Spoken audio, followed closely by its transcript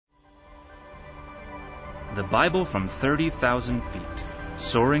The Bible from 30,000 feet,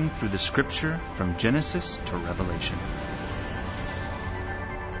 soaring through the Scripture from Genesis to Revelation.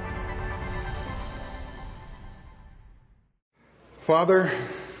 Father,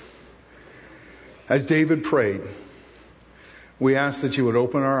 as David prayed, we ask that you would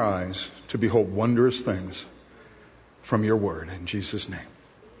open our eyes to behold wondrous things from your word. In Jesus' name.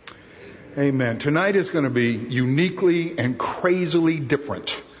 Amen. Tonight is going to be uniquely and crazily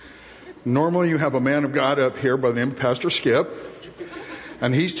different. Normally you have a man of God up here by the name of Pastor Skip,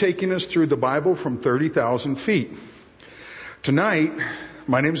 and he's taking us through the Bible from 30,000 feet. Tonight,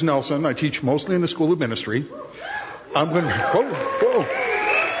 my name's Nelson. I teach mostly in the School of Ministry. We're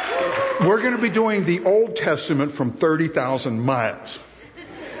going to be doing the Old Testament from 30,000 miles.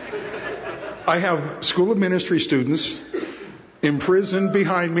 I have School of Ministry students imprisoned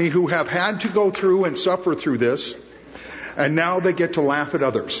behind me who have had to go through and suffer through this, and now they get to laugh at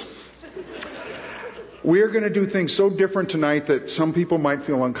others. We are going to do things so different tonight that some people might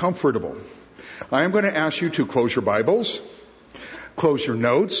feel uncomfortable. I am going to ask you to close your Bibles, close your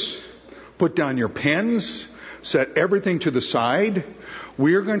notes, put down your pens, set everything to the side.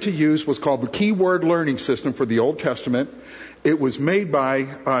 We are going to use what's called the Keyword Learning System for the Old Testament. It was made by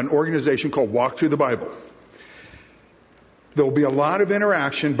an organization called Walk Through the Bible. There will be a lot of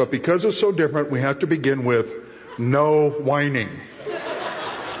interaction, but because it's so different, we have to begin with no whining.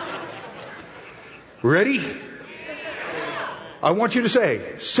 Ready? I want you to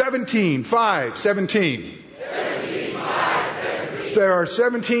say 17, 5, 17. 17, 5, 17. There are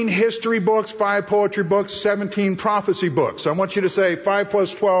 17 history books, 5 poetry books, 17 prophecy books. I want you to say 5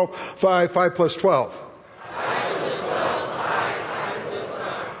 plus 12, 5 plus 12. 5 plus 12, 5 plus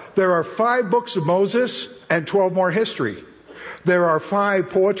 12. There are 5 books of Moses and 12 more history. There are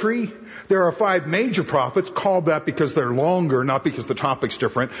 5 poetry. There are 5 major prophets, called that because they're longer, not because the topic's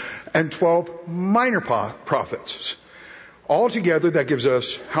different, and 12 minor prophets. Altogether, that gives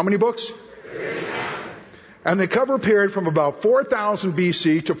us how many books? 39. And they cover a period from about 4000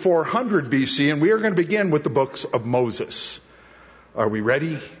 BC to 400 BC, and we are going to begin with the books of Moses. Are we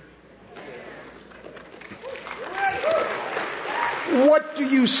ready? What do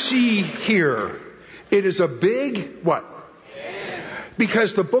you see here? It is a big, what?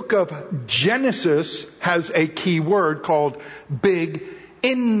 Because the book of Genesis has a key word called big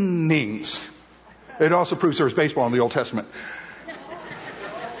innings. It also proves there was baseball in the Old Testament.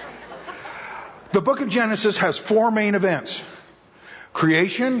 The book of Genesis has 4 main events.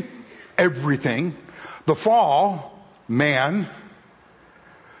 Creation, everything. The fall, man.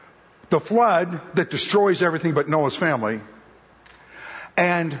 The flood that destroys everything but Noah's family.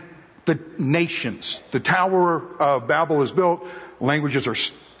 And the nations. The Tower of Babel is built. Languages are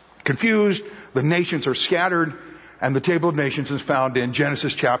confused, the nations are scattered, and the Table of Nations is found in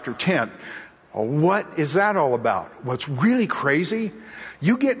Genesis chapter 10. What is that all about? What's really crazy,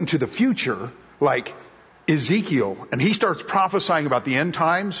 you get into the future, like Ezekiel, and he starts prophesying about the end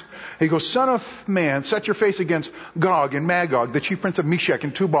times. He goes, Son of man, set your face against Gog and Magog, the chief prince of Meshech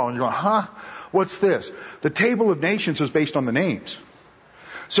and Tubal. And you're going, huh? What's this? The Table of Nations is based on the names.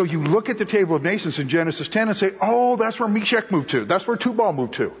 So you look at the Table of Nations in Genesis 10 and say, oh, that's where Meshech moved to. That's where Tubal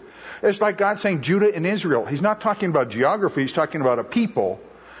moved to. It's like God saying Judah and Israel. He's not talking about geography. He's talking about a people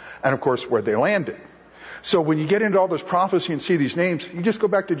and, of course, where they landed. So when you get into all this prophecy and see these names, you just go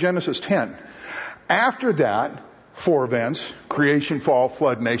back to Genesis 10. After that, 4 events, creation, fall,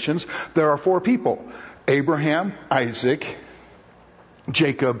 flood, nations, there are 4 people. Abraham, Isaac,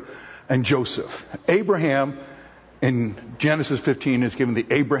 Jacob, and Joseph. Abraham in Genesis 15 is given the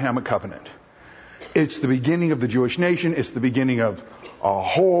Abrahamic covenant. It's the beginning of the Jewish nation. It's the beginning of a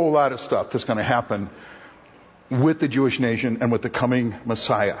whole lot of stuff that's going to happen with the Jewish nation and with the coming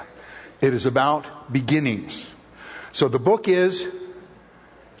Messiah. It is about beginnings. So the book is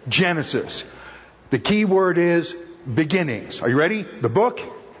Genesis. The key word is beginnings. Are you ready? The book?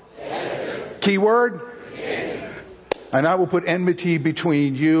 Genesis. Key word? Beginnings. And I will put enmity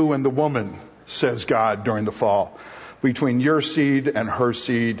between you and the woman, says God during the fall, between your seed and her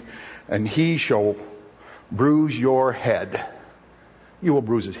seed, and he shall bruise your head. You will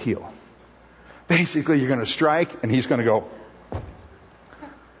bruise his heel. Basically, you're going to strike, and he's going to go,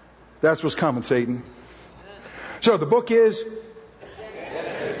 that's what's coming, Satan. So the book is,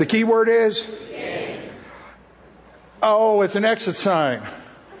 the key word is, oh, it's an exit sign.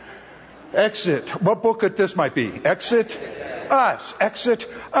 Exit. What book could this might be? Exit us. Exit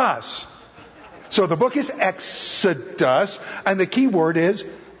us. So the book is Exodus, and the key word is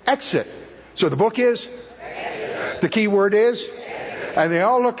exit. So the book is? Exodus. The key word is? Exodus. And they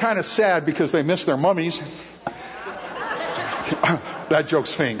all look kind of sad because they miss their mummies. That joke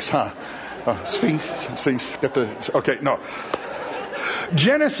stinks, huh? Sphinx. Okay, no.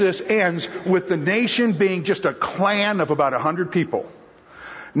 Genesis ends with the nation being just a clan of about 100 people.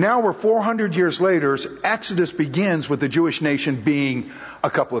 Now we're 400 years later. Exodus begins with the Jewish nation being a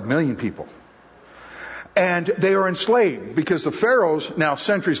couple of million people. And they are enslaved because the pharaohs now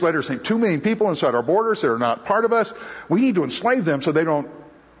centuries later saying 2 million people inside our borders. They're not part of us. We need to enslave them so they don't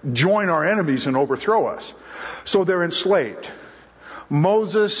join our enemies and overthrow us. So they're enslaved.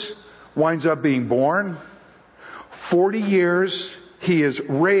 Moses winds up being born. 40 years he is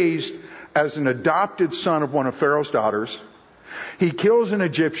raised as an adopted son of one of Pharaoh's daughters. He kills an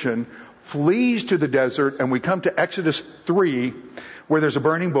Egyptian, flees to the desert, and we come to Exodus 3 where there's a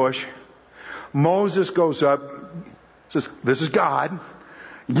burning bush. Moses goes up, says, "This is God.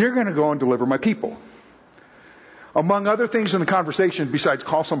 You're going to go and deliver my people." Among other things in the conversation, besides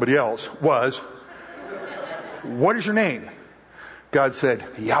call somebody else, was, "What is your name?" God said,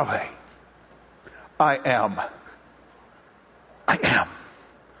 "Yahweh. I am. I am."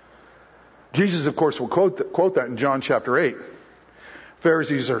 Jesus, of course, will quote that in John chapter 8.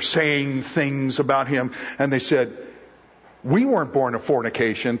 Pharisees are saying things about him, and they said, "We weren't born of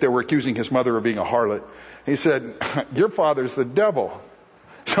fornication." They were accusing his mother of being a harlot. He said, "Your father's the devil.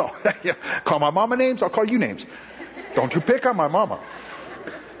 So, call my mama names, I'll call you names. Don't you pick on my mama."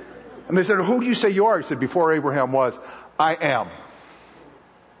 And they said, "Who do you say you are?" He said, "Before Abraham was, I am."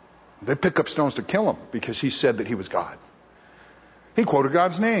 They pick up stones to kill him because he said that he was God. He quoted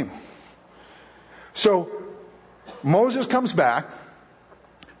God's name. So Moses comes back,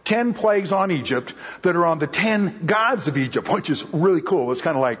 10 plagues on Egypt that are on the 10 gods of Egypt, which is really cool. It's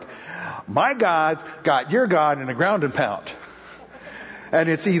kind of like, my God's got your God in a ground and pound. And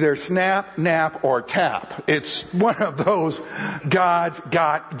it's either snap, nap, or tap. It's one of those gods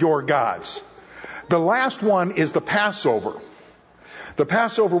got your gods. The last one is the Passover. The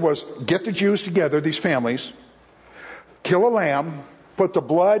Passover was get the Jews together, these families, kill a lamb, put the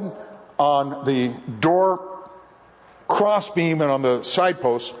blood on the door crossbeam and on the side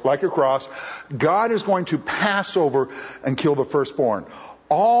post like a cross. God is going to pass over and kill the firstborn.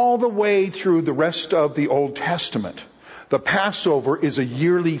 All the way through the rest of the Old Testament, the Passover is a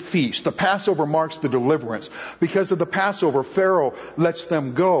yearly feast. The Passover marks the deliverance. Because of the Passover, Pharaoh lets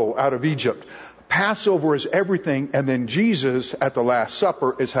them go out of Egypt. Passover is everything, and then Jesus at the Last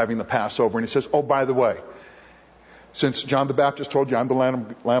Supper is having the Passover, and he says, "Oh, by the way, since John the Baptist told you I'm the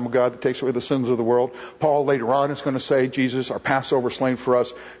Lamb of God that takes away the sins of the world," Paul later on is going to say, Jesus, our Passover slain for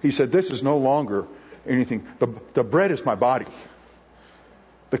us. He said, "This is no longer anything. The bread is my body.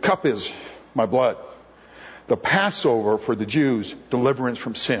 The cup is my blood." The Passover for the Jews, deliverance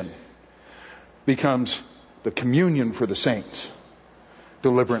from sin, becomes the communion for the saints.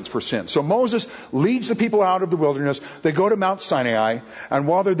 Deliverance for sin. So Moses leads the people out of the wilderness. They go to Mount Sinai, and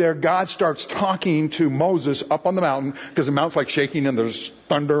while they're there, God starts talking to Moses up on the mountain, because the mountain's like shaking and there's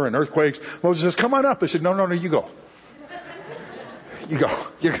thunder and earthquakes. Moses says, "Come on up." They said, No, you go. You go.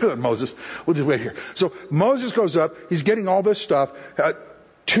 You're good, Moses. We'll just wait here. So Moses goes up. He's getting all this stuff.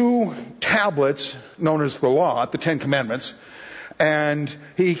 2 tablets known as the law, the 10 Commandments. And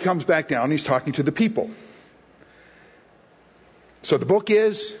he comes back down. He's talking to the people. So the book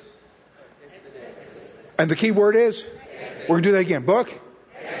is, and the key word is, we're going to do that again. Book,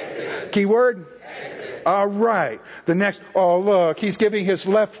 key word. All right. The next, oh look, he's giving his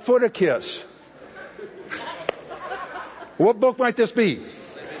left foot a kiss. What book might this be?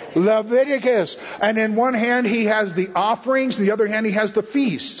 Leviticus. And in one hand he has the offerings, in the other hand he has the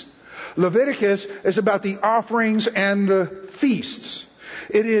feasts. Leviticus is about the offerings and the feasts.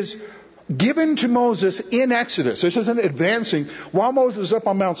 It is given to Moses in Exodus. This isn't advancing. While Moses is up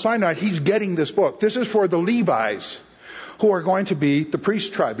on Mount Sinai, he's getting this book. This is for the Levites, who are going to be the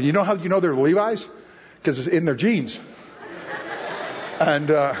priest tribe. And you know how you know they're the Levites? Because it's in their genes. And,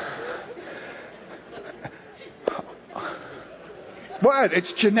 what?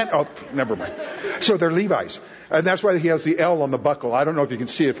 It's genetic. Oh, never mind. So they're Levites. And that's why he has the L on the buckle. I don't know if you can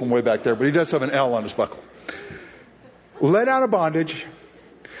see it from way back there, but he does have an L on his buckle. Led out of bondage.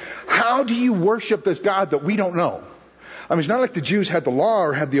 How do you worship this God that we don't know? I mean, it's not like the Jews had the law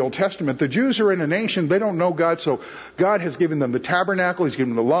or had the Old Testament. The Jews are in a nation, they don't know God, so God has given them the tabernacle, He's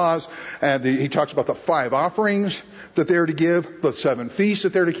given them the laws, and He talks about the 5 offerings that they're to give, the 7 feasts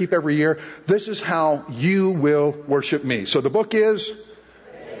that they're to keep every year. This is how you will worship me. So the book is,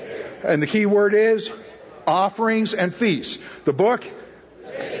 and the key word is, offerings and feasts. The book,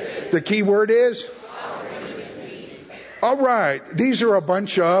 the key word is, all right. These are a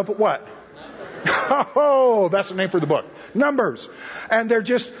bunch of what? Oh, that's the name for the book. Numbers. And they're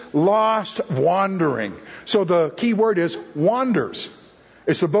just lost wandering. So the key word is wanders.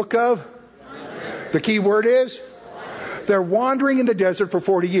 It's the book of The key word is? They're wandering in the desert for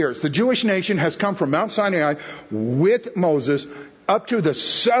 40 years. The Jewish nation has come from Mount Sinai with Moses up to the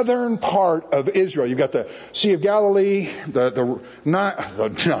southern part of Israel. You've got the Sea of Galilee, the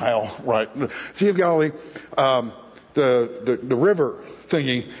Nile, right? Sea of Galilee, the river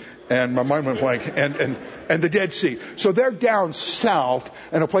thingy, and my mind went blank, and the Dead Sea. So they're down south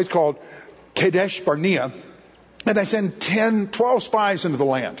in a place called Kadesh Barnea, and they send 12 spies into the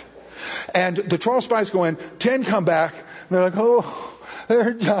land. And the 12 spies go in, 10 come back, and they're like, oh, there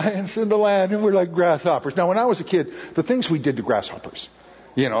are giants in the land, and we're like grasshoppers. Now, when I was a kid, the things we did to grasshoppers,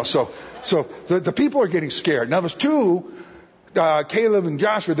 so the people are getting scared. Now, there's two, Caleb and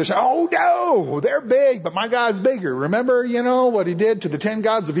Joshua, they say, oh no, they're big, but my God's bigger. Remember, what he did to the 10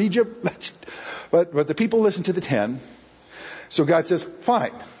 gods of Egypt? But the people listen to the 10. So God says,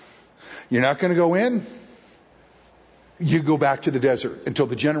 fine, you're not going to go in. You go back to the desert until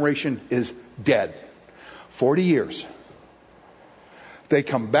the generation is dead. 40 years. They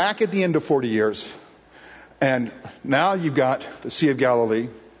come back at the end of 40 years, and now you've got the Sea of Galilee,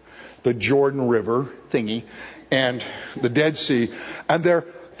 the Jordan River thingy, and the Dead Sea, and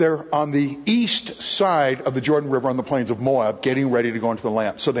they're on the east side of the Jordan River on the plains of Moab, getting ready to go into the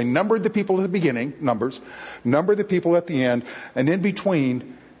land. So they numbered the people at the beginning, numbered the people at the end, and in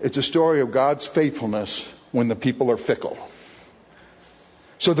between, it's a story of God's faithfulness when the people are fickle.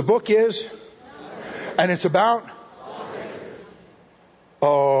 So the book is, and it's about,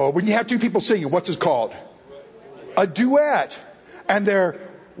 when you have two people singing, what's it called? A duet. And they're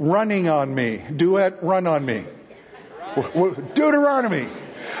running on me. Duet, run on me. Deuteronomy.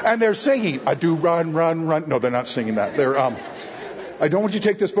 And they're singing, I do run, run, run. No, they're not singing that. They're, I don't want you to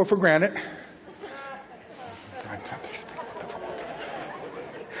take this book for granted.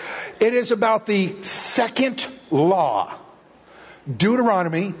 It is about the second law.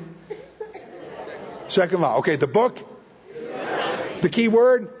 Deuteronomy. Second law. Okay, the book. The key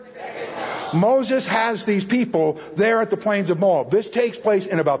word. Moses has these people there at the plains of Moab. This takes place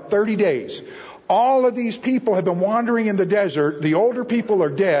in about 30 days. All of these people have been wandering in the desert. The older people are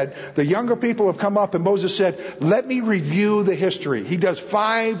dead. The younger people have come up, and Moses said, let me review the history. He does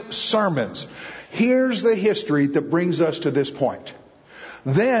 5 sermons. Here's the history that brings us to this point.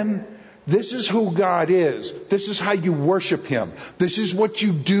 Then, this is who God is. This is how you worship Him. This is what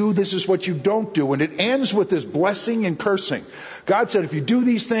you do. This is what you don't do. And it ends with this blessing and cursing. God said, if you do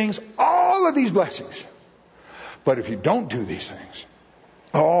these things, all of these blessings. But if you don't do these things,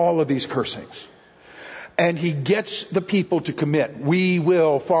 all of these cursings. And He gets the people to commit. We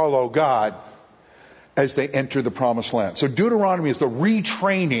will follow God as they enter the promised land. So Deuteronomy is the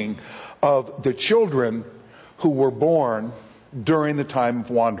retraining of the children who were born during the time of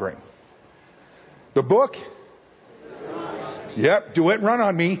wandering. The book? Yep, do it, run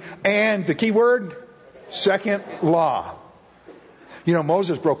on me. And the key word? Second law.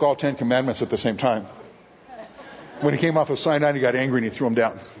 Moses broke all 10 commandments at the same time. When he came off of Sinai, he got angry and he threw them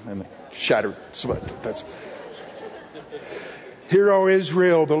down. And they shattered. So that's... Hear, O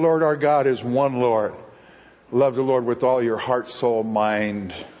Israel, the Lord our God is one Lord. Love the Lord with all your heart, soul,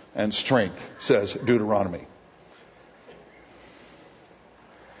 mind, and strength, says Deuteronomy.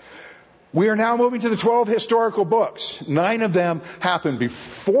 We are now moving to the 12 historical books. 9 of them happened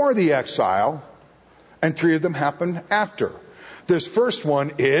before the exile, and 3 of them happened after. This first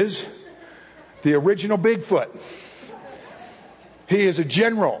one is the original Bigfoot. He is a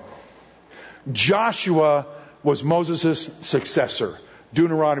general. Joshua was Moses' successor.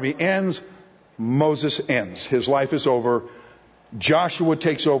 Deuteronomy ends, Moses ends. His life is over. Joshua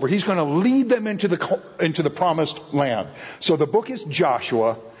takes over. He's going to lead them into the promised land. So the book is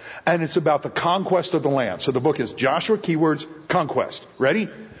Joshua, and it's about the conquest of the land. So the book is Joshua, keywords, conquest. Ready?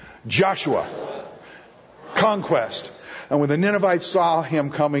 Joshua. Conquest. And when the Ninevites saw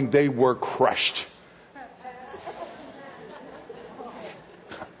him coming, they were crushed.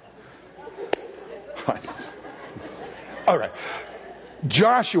 All right.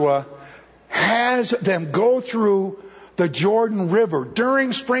 Joshua has them go through the Jordan River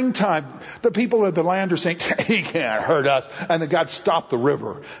during springtime. The people of the land are saying, he can't hurt us. And then God stopped the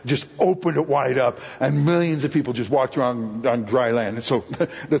river, just opened it wide up, and millions of people just walked around on dry land. And so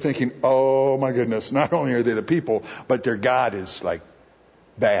they're thinking, oh my goodness, not only are they the people, but their God is like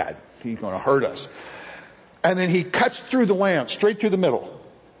bad. He's going to hurt us. And then he cuts through the land, straight through the middle,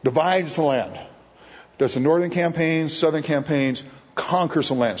 divides the land. Does the northern campaigns, southern campaigns, conquers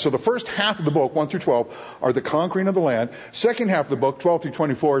the land. So the first half of the book, 1 through 12, are the conquering of the land. Second half of the book, 12 through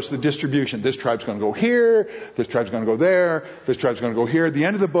 24, is the distribution. This tribe's going to go here. This tribe's going to go there. This tribe's going to go here. The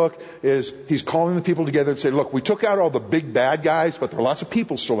end of the book is he's calling the people together and say, look, we took out all the big bad guys, but there are lots of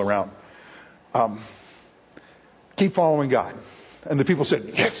people still around. Keep following God. And the people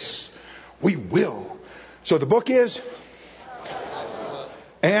said, yes, we will. So the book is,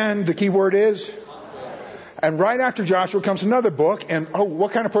 and the key word is, and right after Joshua comes another book, and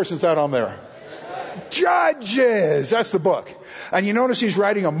what kind of person is that on there? Judges. That's the book. And you notice he's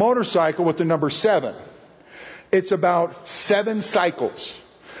riding a motorcycle with the number 7. It's about 7 cycles,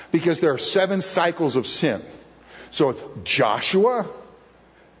 because there are 7 cycles of sin. So it's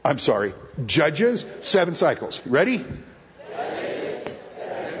Judges, 7 cycles. Ready?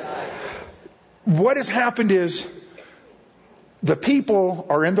 What has happened is the people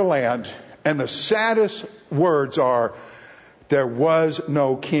are in the land, and the saddest words are, there was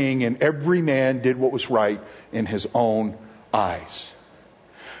no king, and every man did what was right in his own eyes.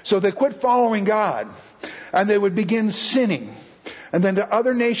 So they quit following God, and they would begin sinning. And then the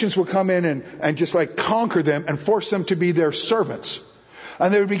other nations would come in and just like conquer them and force them to be their servants.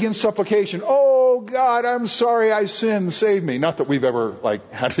 And they would begin supplication. Oh God, I'm sorry I sinned. Save me. Not that we've ever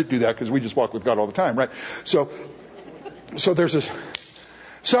had to do that, because we just walk with God all the time, right? So there's this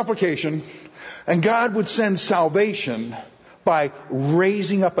supplication, and God would send salvation by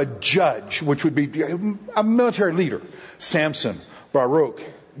raising up a judge, which would be a military leader. Samson, Baruch,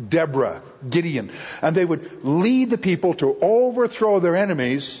 Deborah, Gideon. And they would lead the people to overthrow their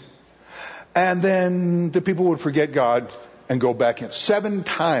enemies, and then the people would forget God and go back in 7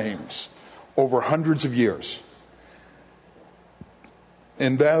 times over hundreds of years.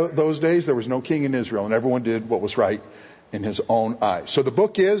 In those days, there was no king in Israel, and everyone did what was right in his own eyes. So the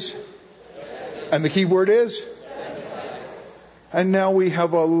book is, and the key word is, and now we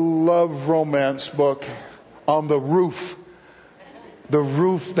have a love romance book on the roof. The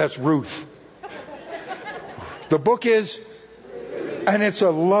roof, that's Ruth. The book is, and it's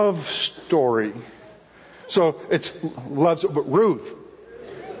a love story. So it's Ruth.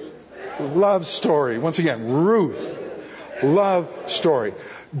 Love story. Once again, Ruth. Love story.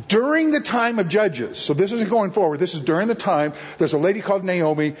 During the time of Judges, so this isn't going forward, this is during the time, there's a lady called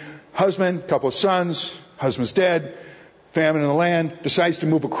Naomi, husband, couple of sons, husband's dead, famine in the land, decides to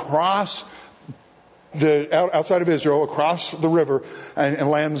move across outside of Israel, across the river, and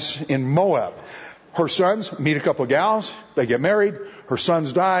lands in Moab. Her sons meet a couple of gals, they get married, her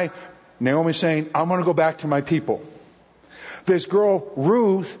sons die. Naomi's saying, I'm going to go back to my people. This girl,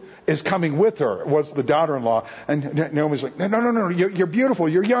 Ruth, is coming with her. It was the daughter-in-law. And Naomi's like, no, you're beautiful,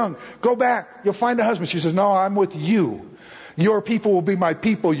 you're young. Go back, you'll find a husband. She says, no, I'm with you. Your people will be my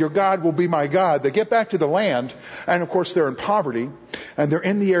people. Your God will be my God. They get back to the land, and of course they're in poverty, and they're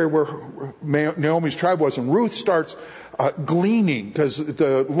in the area where Naomi's tribe was. And Ruth starts gleaning, because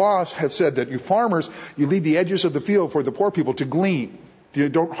the laws have said that you farmers, you leave the edges of the field for the poor people to glean. You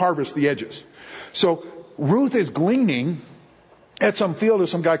don't harvest the edges. So Ruth is gleaning at some field of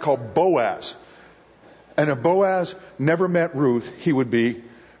some guy called Boaz. And if Boaz never met Ruth, he would be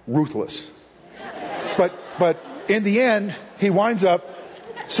ruthless. But in the end, he winds up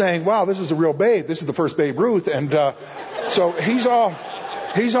saying, wow, this is a real babe. This is the first babe, Ruth. And so he's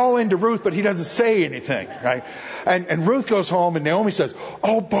all into Ruth, but he doesn't say anything, right? And Ruth goes home, and Naomi says,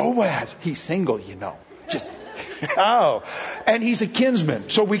 oh, Boaz, he's single, and he's a kinsman.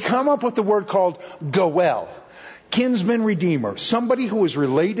 So we come up with the word called Goel, kinsman redeemer, somebody who is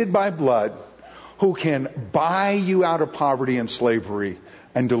related by blood, who can buy you out of poverty and slavery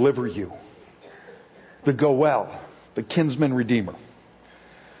and deliver you. The Goel, the kinsman redeemer.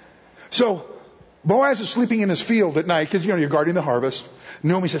 So Boaz is sleeping in his field at night, because you're guarding the harvest.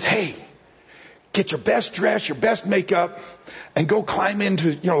 Naomi says, hey, get your best dress, your best makeup, and go climb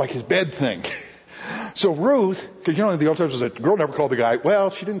into, his bed thing. So Ruth, because in the Old Testament, the girl never called the guy.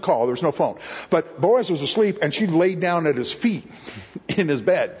 Well, she didn't call. There was no phone. But Boaz was asleep, and she laid down at his feet in his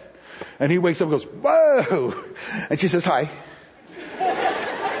bed. And he wakes up and goes, whoa! And she says, hi.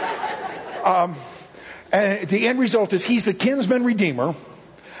 And the end result is he's the kinsman redeemer,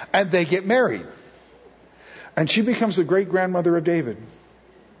 and they get married. And she becomes the great-grandmother of David.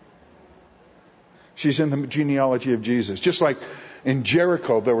 She's in the genealogy of Jesus. Just like in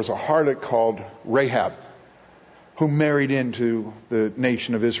Jericho, there was a harlot called Rahab who married into the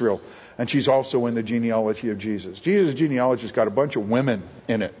nation of Israel. And she's also in the genealogy of Jesus. Jesus' genealogy's got a bunch of women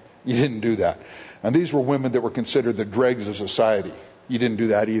in it. You didn't do that. And these were women that were considered the dregs of society. You didn't do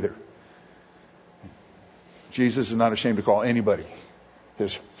that either. Jesus is not ashamed to call anybody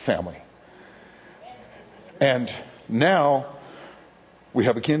his family. And now we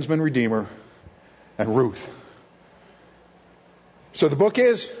have a kinsman redeemer and Ruth. So the book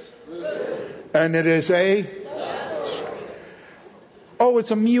is, and it is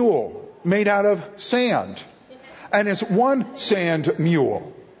it's a mule made out of sand. And it's one sand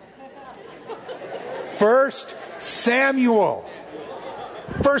mule. First Samuel.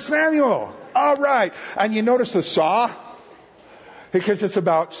 First Samuel. All right. And you notice the saw? Because it's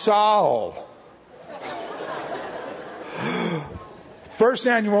about Saul. First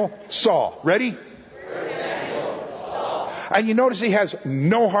Samuel, Saul. Ready? First Samuel, Saul. And you notice he has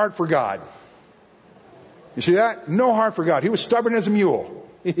no heart for God. You see that? No heart for God. He was stubborn as a mule.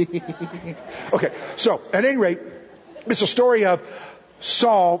 Okay, so at any rate, it's a story of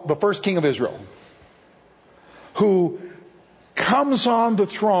Saul, the first king of Israel, who comes on the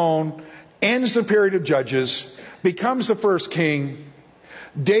throne, ends the period of judges, becomes the first king.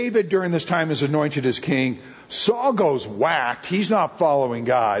 David during this time is anointed as king. Saul goes whacked. He's not following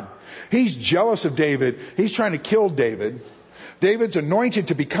God. He's jealous of David. He's trying to kill David. David's anointed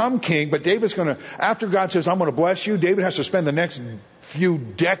to become king, but David's going to, after God says, I'm going to bless you, David has to spend the next few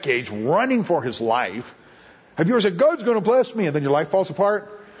decades running for his life. Have you ever said, God's going to bless me, and then your life falls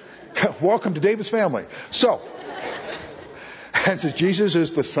apart? Welcome to David's family. So, and says Jesus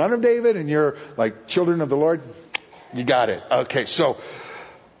is the son of David, and you're like children of the Lord. You got it. Okay, so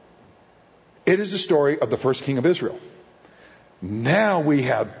it is the story of the first king of Israel. Now we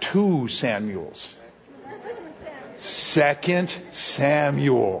have two Samuels. Second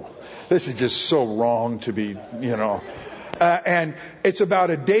Samuel. This is just so wrong to be, and it's about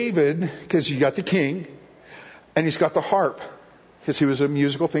a David, because you got the king, and he's got the harp, because he was a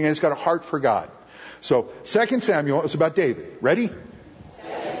musical thing, and he's got a heart for God. So, 2 Samuel is about David. Ready? 2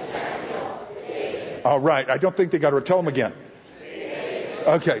 Samuel, David. All right. I don't think they got to tell him again.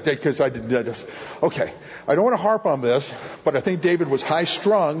 Okay, because I did this. Okay. I don't want to harp on this, but I think David was high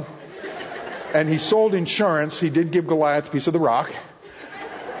strung, and he sold insurance. He did give Goliath a piece of the rock.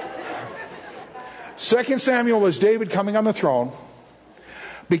 2 Samuel is David coming on the throne,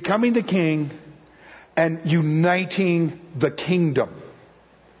 becoming the king, and uniting the kingdom.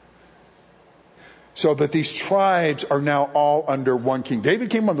 So that these tribes are now all under one king. David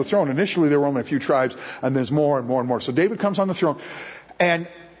came on the throne. Initially there were only a few tribes, and there's more and more and more. So David comes on the throne and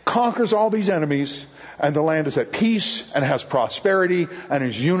conquers all these enemies, and the land is at peace and has prosperity and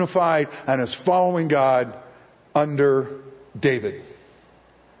is unified and is following God under David.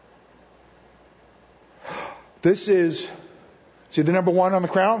 This is, see the number 1 on the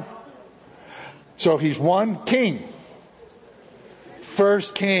crown? So he's one king.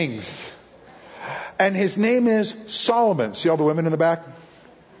 First Kings. And his name is Solomon. See all the women in the back?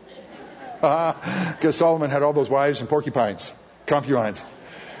 Because Solomon had all those wives and porcupines, concubines.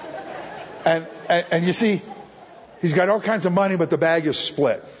 And you see, he's got all kinds of money, but the bag is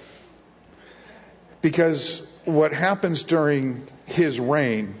split. Because what happens during his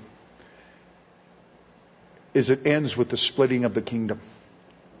reign is it ends with the splitting of the kingdom.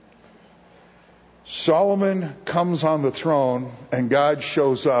 Solomon comes on the throne, and God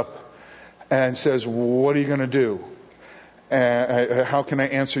shows up and says, what are you going to do? How can I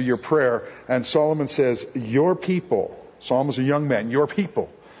answer your prayer? And Solomon says, your people. Solomon's a young man. Your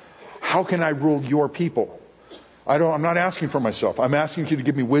people. How can I rule your people? I'm not asking for myself. I'm asking you to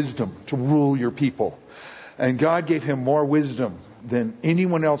give me wisdom to rule your people. And God gave him more wisdom than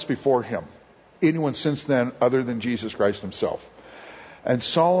anyone else before him. Anyone since then other than Jesus Christ himself. And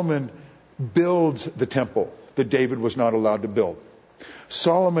Solomon builds the temple that David was not allowed to build.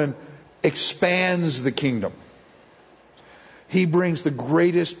 Solomon expands the kingdom. He brings the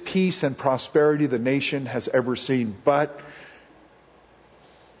greatest peace and prosperity the nation has ever seen. But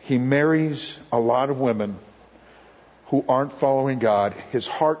he marries a lot of women who aren't following God. His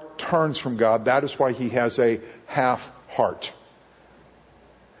heart turns from God. That is why he has a half heart.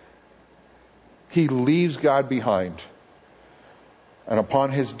 He leaves God behind. And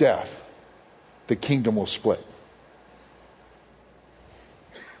upon his death, the kingdom will split.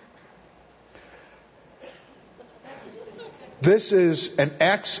 This is an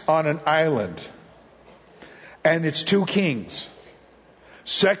X on an island. And it's 2 kings.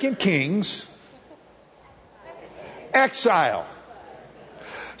 2 Kings, exile.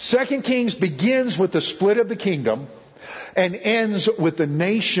 2 Kings begins with the split of the kingdom and ends with the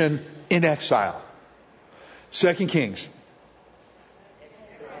nation in exile. 2 Kings.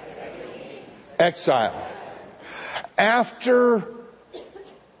 Exile. After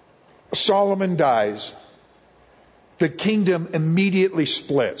Solomon dies, the kingdom immediately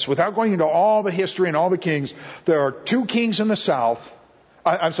splits. Without going into all the history and all the kings, there are 2 kings in the south.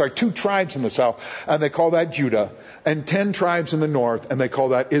 2 tribes in the south, and they call that Judah, and 10 tribes in the north, and they call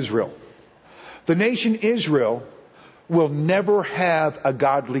that Israel. The nation Israel will never have a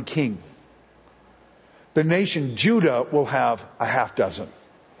godly king. The nation Judah will have a half dozen.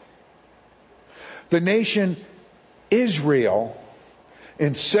 The nation Israel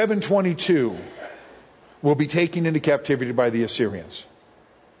in 722 will be taken into captivity by the Assyrians.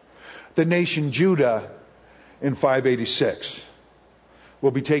 The nation Judah in 586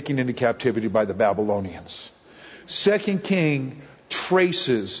 will be taken into captivity by the Babylonians. 2 King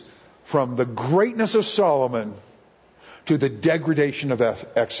traces from the greatness of Solomon to the degradation of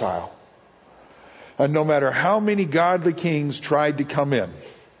exile. And no matter how many godly kings tried to come in,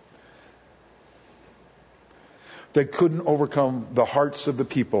 they couldn't overcome the hearts of the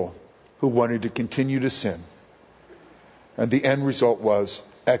people who wanted to continue to sin. And the end result was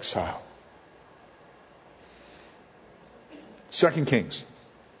exile. 2 Kings.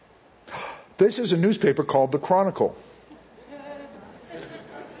 This is a newspaper called The Chronicle.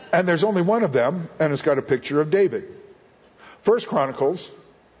 And there's only one of them, and it's got a picture of David. 1 Chronicles,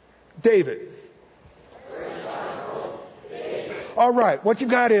 David. All right, what you've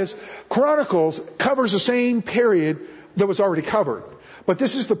got is Chronicles covers the same period that was already covered. But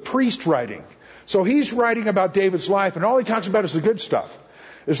this is the priest writing. So he's writing about David's life, and all he talks about is the good stuff.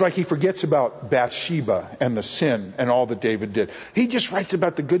 It's like he forgets about Bathsheba and the sin and all that David did. He just writes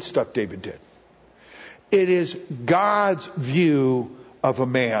about the good stuff David did. It is God's view of a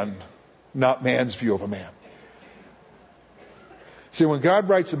man, not man's view of a man. See, when God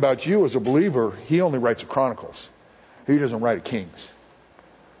writes about you as a believer, He only writes a Chronicles. He doesn't write a Kings.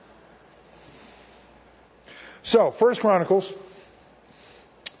 So, 1 Chronicles.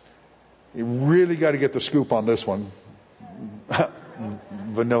 You really got to get the scoop on this one.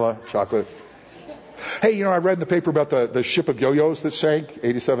 Vanilla, chocolate. Hey, you know, I read in the paper about the ship of yo-yos that sank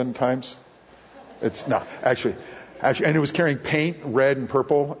 87 times. It's not, actually, and it was carrying paint, red and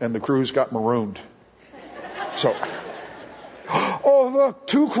purple, and the crews got marooned. So, oh look,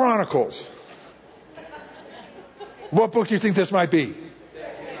 2 Chronicles. What book do you think this might be?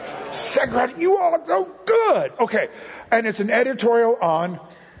 Second Chronicles. You all go good. Okay, and it's an editorial on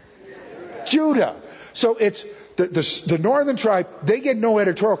Judah. So it's the northern tribe, they get no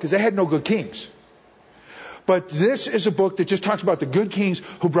editorial because they had no good kings. But this is a book that just talks about the good kings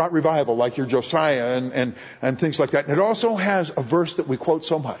who brought revival, like your Josiah and things like that. And it also has a verse that we quote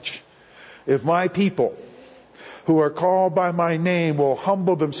so much. If my people who are called by my name will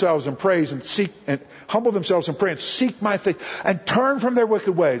humble themselves and pray and seek my face and turn from their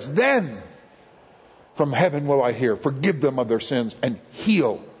wicked ways, then from heaven will I hear, forgive them of their sins and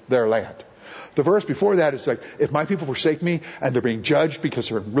heal their land. The verse before that is like, if my people forsake me and they're being judged because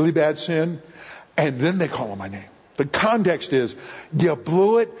they're in really bad sin, and then they call on my name. The context is, you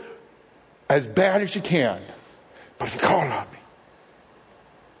blew it as bad as you can, but if you call on me,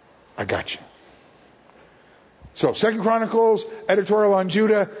 I got you. So, 2 Chronicles, editorial on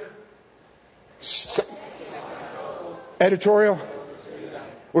Judah. Editorial?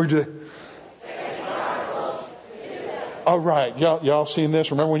 Or all right, y'all seen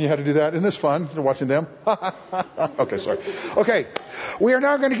this? Remember when you had to do that? Isn't this fun? You're watching them? Okay, sorry. Okay, we are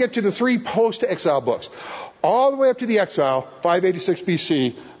now going to get to the 3 post-exile books. All the way up to the exile, 586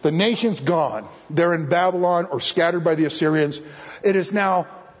 BC, the nation's gone. They're in Babylon or scattered by the Assyrians. It is now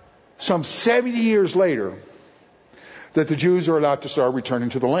some 70 years later that the Jews are allowed to start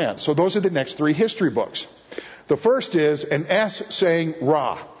returning to the land. So those are the next 3 history books. The first is an S saying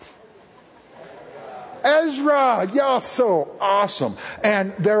Ra. Ezra, y'all so awesome.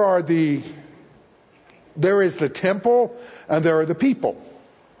 And there is the temple and there are the people.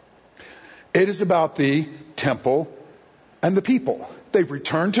 It is about the temple and the people. They've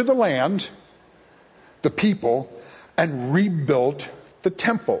returned to the land, the people, and rebuilt the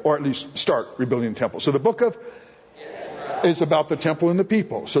temple, or at least start rebuilding the temple. So the book of Ezra is about the temple and the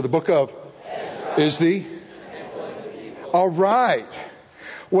people. So the book of Ezra is the temple and the people. All right.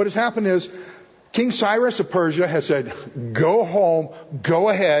 What has happened is King Cyrus of Persia has said, go home, go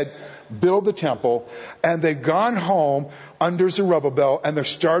ahead, build the temple. And they've gone home under Zerubbabel and they're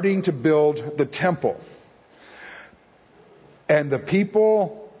starting to build the temple. And the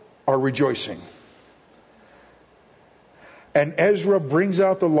people are rejoicing. And Ezra brings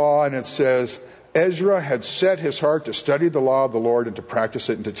out the law and it says, Ezra had set his heart to study the law of the Lord and to practice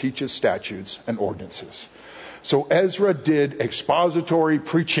it and to teach his statutes and ordinances. So Ezra did expository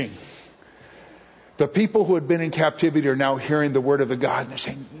preaching. The people who had been in captivity are now hearing the word of the God and they're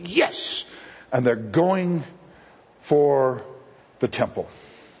saying, yes! And they're going for the temple.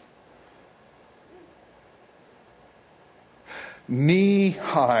 Knee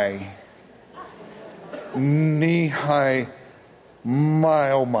high,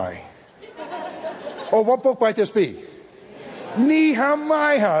 my oh my. Oh, what book might this be?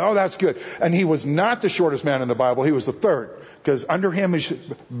 Nehemiah. Oh, that's good. And he was not the shortest man in the Bible. He was the third. Because under him is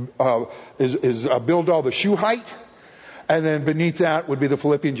Bildad the Shuhite. And then beneath that would be the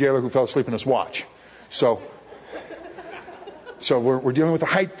Philippian jailer who fell asleep in his watch. So we're dealing with the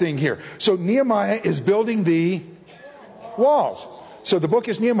height thing here. So Nehemiah is building the walls. So the book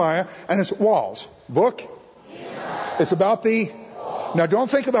is Nehemiah, and it's walls. Book? Nehemiah. It's about the... Now don't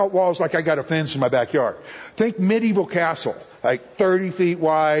think about walls like I got a fence in my backyard. Think medieval castle, like 30 feet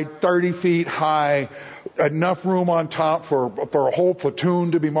wide, 30 feet high, enough room on top for a whole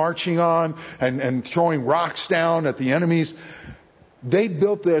platoon to be marching on and throwing rocks down at the enemies. They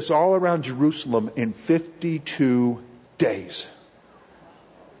built this all around Jerusalem in 52 days.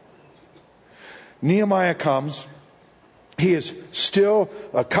 Nehemiah comes. He is still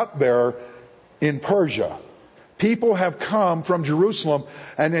a cupbearer in Persia. People have come from Jerusalem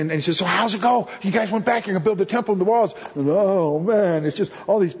and he says, so how's it go? You guys went back, you're going to build the temple and the walls. And, oh man, it's just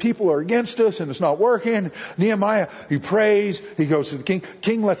all these people are against us and it's not working. Nehemiah, he prays. He goes to the king.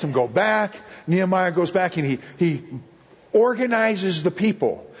 King lets him go back. Nehemiah goes back and he organizes the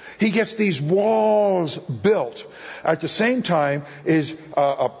people. He gets these walls built. At the same time is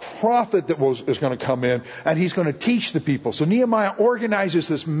a prophet that is going to come in and he's going to teach the people. So Nehemiah organizes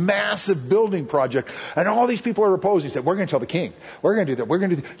this massive building project and all these people are opposed. He said, we're going to tell the king. We're going to do that. We're going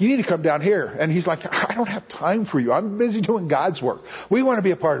to do that. You need to come down here. And he's like, I don't have time for you. I'm busy doing God's work. We want to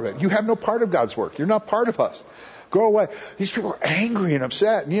be a part of it. You have no part of God's work. You're not part of us. Go away. These people are angry and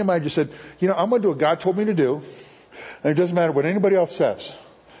upset. Nehemiah just said, I'm going to do what God told me to do. And it doesn't matter what anybody else says.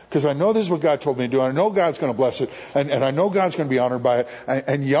 Because I know this is what God told me to do. I know God's going to bless it. And I know God's going to be honored by it.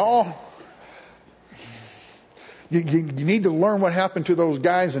 And y'all, you need to learn what happened to those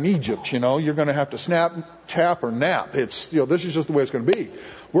guys in Egypt. You're going to have to snap, tap, or nap. This is just the way it's going to be.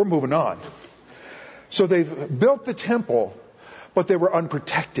 We're moving on. So they've built the temple, but they were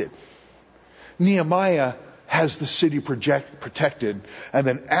unprotected. Nehemiah has the city protected. And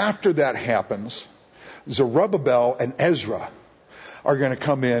then after that happens, Zerubbabel and Ezra are going to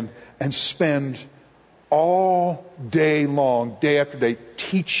come in and spend all day long, day after day,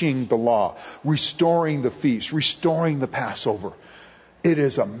 teaching the law, restoring the feast, restoring the Passover. It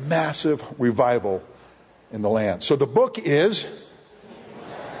is a massive revival in the land. So the book is...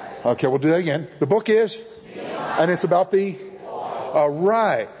 Okay, we'll do that again. The book is... And it's about the... All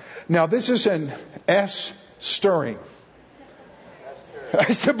right. Now this is an S stirring.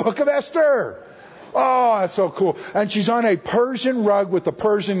 It's the book of Esther. Oh, that's so cool. And she's on a Persian rug with a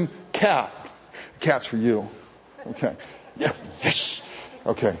Persian cat. The cat's for you. Okay. Yeah. Yes.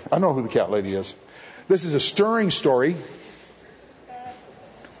 Okay. I know who the cat lady is. This is a stirring story.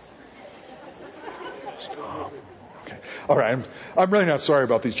 Okay. All right. I'm really not sorry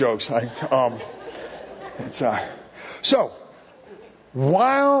about these jokes. So,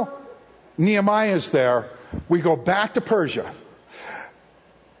 while Nehemiah is there, we go back to Persia.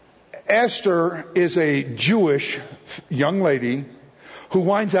 Esther is a Jewish young lady who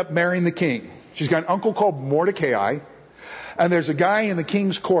winds up marrying the king. She's got an uncle called Mordecai. And there's a guy in the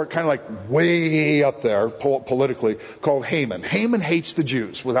king's court, kind of like way up there politically, called Haman. Haman hates the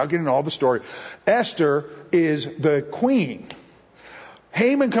Jews. Without getting into all the story, Esther is the queen.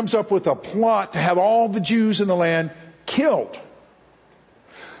 Haman comes up with a plot to have all the Jews in the land killed.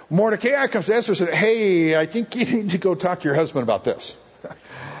 Mordecai comes to Esther and says, hey, I think you need to go talk to your husband about this.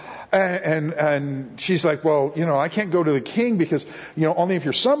 And she's like, well, I can't go to the king because, only if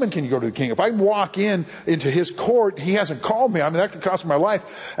you're summoned can you go to the king. If I walk into his court, he hasn't called me. That could cost me my life.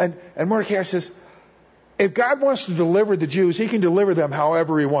 And Mordecai says, if God wants to deliver the Jews, he can deliver them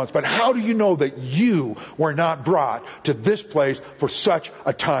however he wants. But how do you know that you were not brought to this place for such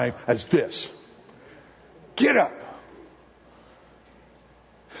a time as this? Get up.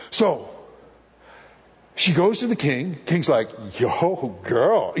 So, she goes to the king. King's like, yo,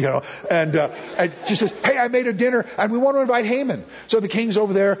 girl, and she says, hey, I made a dinner and we want to invite Haman. So the king's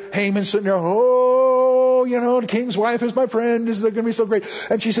over there. Haman's sitting there. Oh, the king's wife is my friend. This is going to be so great.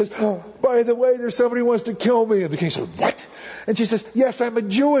 And she says, oh, by the way, there's somebody who wants to kill me. And the king says, what? And she says, yes, I'm a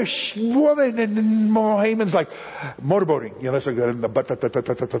Jewish woman. And Haman's like, motorboating. That's like,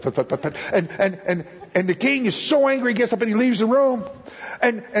 and the king is so angry, he gets up and he leaves the room.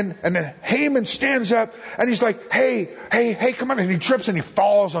 And then Haman stands up and he's like, hey, come on. And he trips and he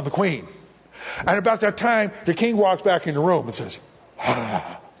falls on the queen. And about that time, the king walks back in the room and says,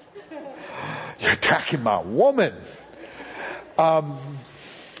 you're attacking my woman.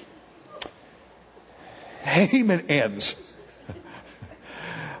 Haman ends.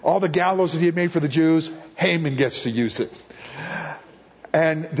 All the gallows that he had made for the Jews, Haman gets to use it.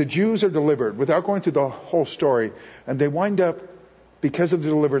 And the Jews are delivered without going through the whole story. And they wind up, because of the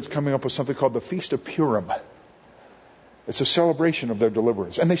deliverance, coming up with something called the Feast of Purim. It's a celebration of their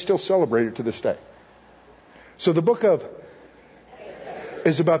deliverance. And they still celebrate it to this day. So the book of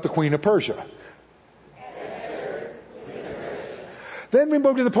is about the Queen of Persia. Then we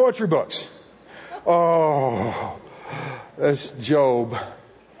move to the poetry books. Oh, that's Job.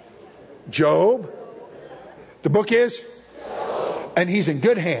 Job. The book is? Job. And he's in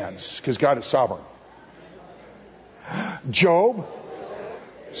good hands because God is sovereign. Job.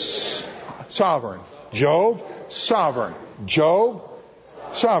 Sovereign. Job. Sovereign. Job.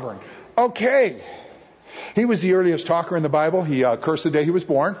 Sovereign. Okay. He was the earliest talker in the Bible. He cursed the day he was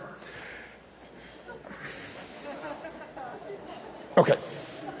born. Okay.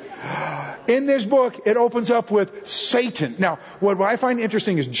 In this book, it opens up with Satan. Now, what I find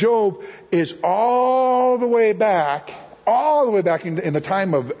interesting is Job is all the way back in the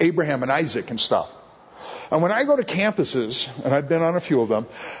time of Abraham and Isaac and stuff. And when I go to campuses, and I've been on a few of them,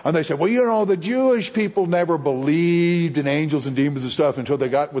 and they say, well, you know, the Jewish people never believed in angels and demons and stuff until they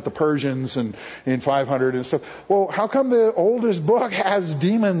got with the Persians and in 500 and stuff. Well, how come the oldest book has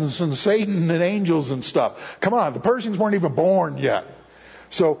demons and Satan and angels and stuff? Come on, the Persians weren't even born yet.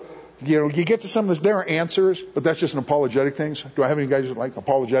 So, you know, you get to some of this, there are answers, but that's just an apologetic thing. Do I have any guys that like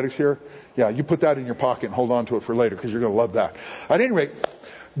apologetics here? Yeah, you put that in your pocket and hold on to it for later because you're going to love that. At any rate,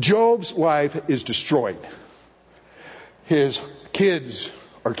 Job's life is destroyed. His kids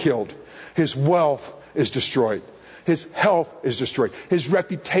are killed. His wealth is destroyed. His health is destroyed. His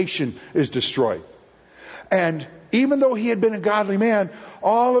reputation is destroyed. And even though he had been a godly man,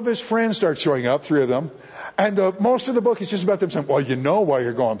 all of his friends start showing up, 3 of them. And most of the book is just about them saying, well, you know why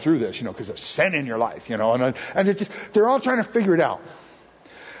you're going through this, you know, because there's sin in your life, you know. And they're all trying to figure it out.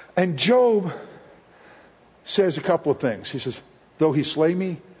 And Job says a couple of things. He says, though he slay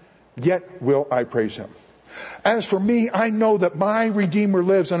me, yet will I praise him. As for me, I know that my Redeemer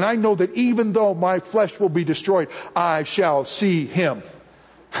lives, and I know that even though my flesh will be destroyed, I shall see him.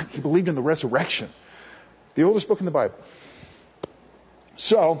 He believed in the resurrection. The oldest book in the Bible.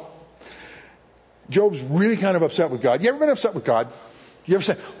 So, Job's really kind of upset with God. You ever been upset with God? You ever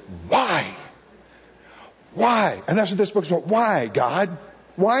say, why? Why? And that's what this book's about. Why, God?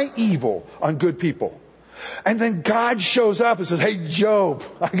 Why evil on good people? And then God shows up and says, hey, Job,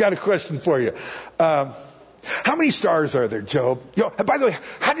 I got a question for you. How many stars are there, Job? By the way,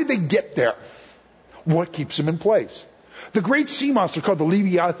 how did they get there? What keeps them in place? The great sea monster called the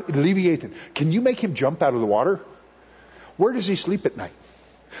Leviathan. Can you make him jump out of the water? Where does he sleep at night?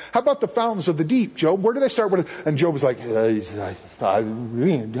 How about the fountains of the deep, Job? Where do they start with? And Job was like,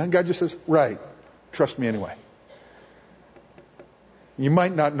 God just says, right, trust me anyway. You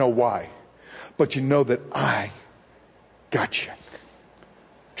might not know why, but you know that I got you.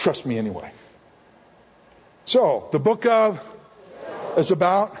 Trust me anyway. So, the book of is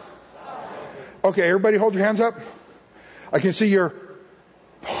about... Okay, everybody hold your hands up. I can see your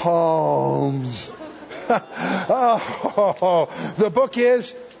palms. Oh, the book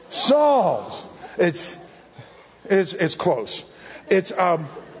is Psalms. It's close. It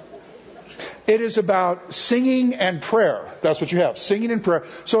is about singing and prayer. That's what you have, singing and prayer.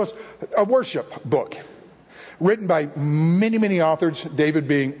 So it's a worship book written by many, many authors, David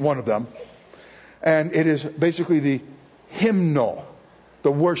being one of them. And it is basically the hymnal,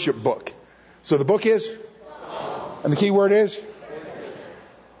 the worship book. So the book is, and the key word is,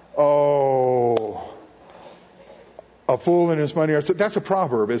 a fool and his money are... So that's a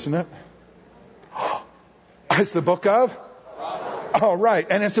proverb, isn't it? It's the book of? Oh, right.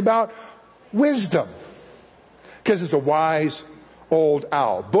 And it's about wisdom. Because it's a wise old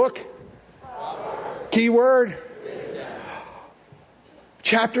owl. Book? Key word?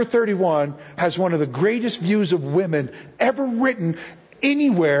 Chapter 31 has one of the greatest views of women ever written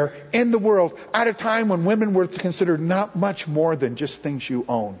anywhere in the world at a time when women were considered not much more than just things you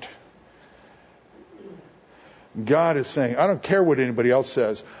owned. God is saying, I don't care what anybody else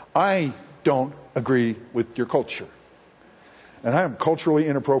says. I don't agree with your culture. And I am culturally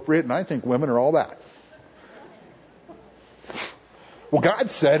inappropriate, and I think women are all that. Well,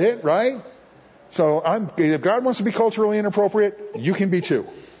 God said it, right? So if God wants to be culturally inappropriate, you can be too.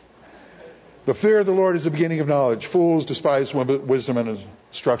 The fear of the Lord is the beginning of knowledge. Fools despise wisdom and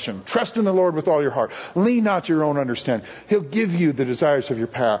instruction. Trust in the Lord with all your heart. Lean not to your own understanding. He'll give you the desires of your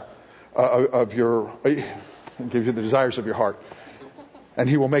path, give you the desires of your heart, and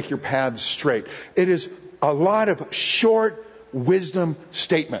He will make your paths straight. It is a lot of short wisdom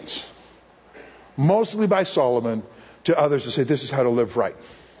statements, mostly by Solomon, to others to say this is how to live right.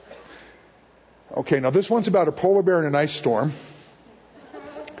 Okay, now this one's about a polar bear in an ice storm.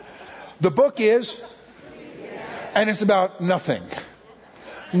 The book is, and it's about nothing.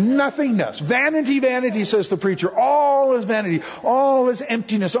 Nothingness. Vanity, vanity, says the preacher. All is vanity. All is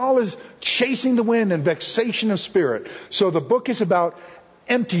emptiness. All is chasing the wind and vexation of spirit. So the book is about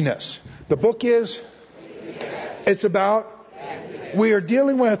emptiness. The book is, it's about We are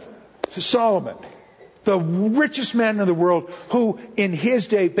dealing with Solomon, the richest man in the world, who in his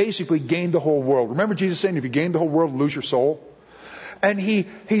day basically gained the whole world. Remember Jesus saying, if you gain the whole world, lose your soul? And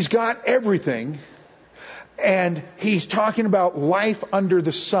he's got everything. And he's talking about life under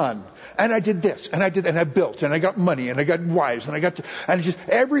the sun. And I did this, and I did, and I built, and I got money, and I got wives, and and it's just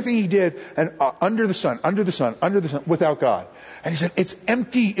everything he did, and under the sun, without God. And he said, it's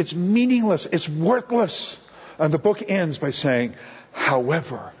empty, it's meaningless, it's worthless. And the book ends by saying,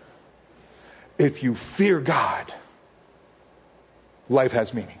 however, if you fear God, life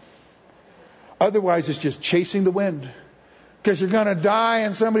has meaning. Otherwise, it's just chasing the wind. Because you're going to die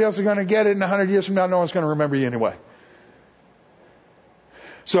and somebody else is going to get it, and 100 years from now, no one's going to remember you anyway.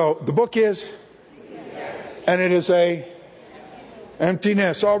 So the book is, and it is a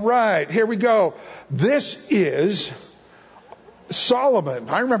emptiness. All right, here we go. This is Solomon.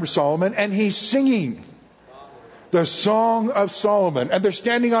 I remember Solomon, and he's singing the Song of Solomon. And they're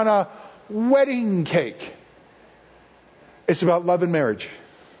standing on a wedding cake. It's about love and marriage.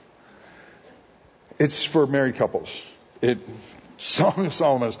 It's for married couples. Song of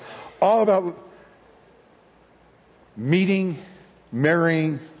Solomon is all about meeting,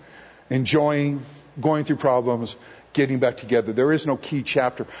 marrying, enjoying, going through problems, getting back together. There is no key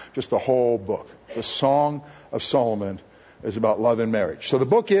chapter, just the whole book. The Song of Solomon is about love and marriage. So the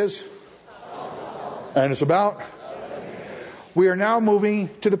book is, and it's about, we are now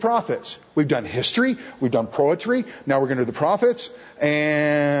moving to the prophets. We've done history, we've done poetry, now we're going to do the prophets,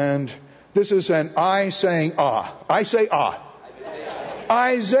 and this is an I saying ah. I say ah.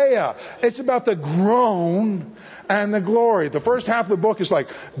 Isaiah. It's about the groan and the glory. The first half of the book is like,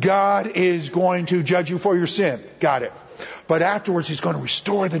 God is going to judge you for your sin. Got it. But afterwards, he's going to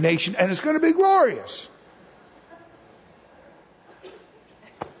restore the nation, and it's going to be glorious.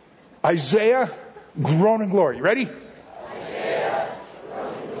 Isaiah, groan and glory. You ready? Isaiah,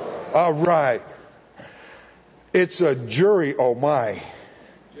 groan and glory. All right. It's a jury, oh my.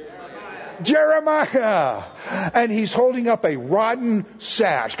 Jeremiah. And he's holding up a rotten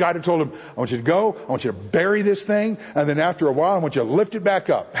sash. God had told him, I want you to go, I want you to bury this thing, and then after a while I want you to lift it back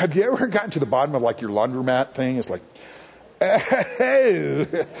up. Have you ever gotten to the bottom of like your laundromat thing? It's like, hey,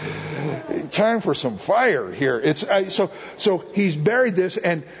 time for some fire here. It's so he's buried this,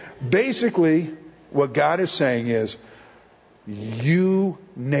 and basically what God is saying is, you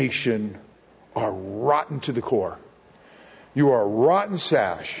nation are rotten to the core. You are a rotten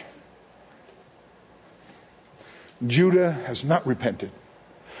sash. Judah has not repented.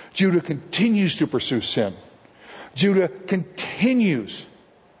 Judah continues to pursue sin. Judah continues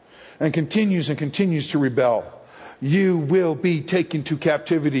to rebel. You will be taken to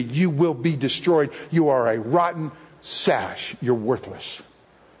captivity. You will be destroyed. You are a rotten sash. You're worthless.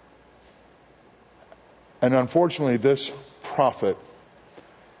 And unfortunately, this prophet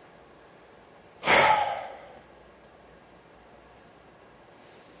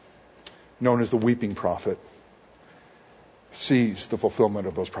known as the weeping prophet sees the fulfillment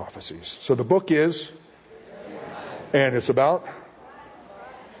of those prophecies. So the book is, and it's about,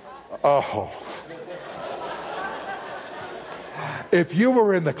 if you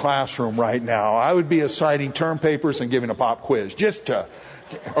were in the classroom right now, I would be assigning term papers and giving a pop quiz.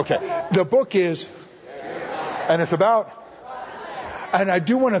 Okay. The book is, and it's about, and I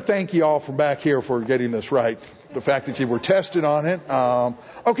do want to thank you all from back here for getting this right. The fact that you were tested on it.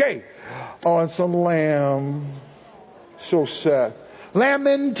 Okay. Oh, and some lamb. So sad.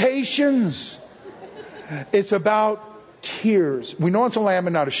 Lamentations. It's about tears. We know it's a lamb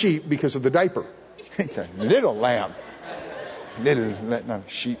and not a sheep because of the diaper. It's a little lamb. Little, not a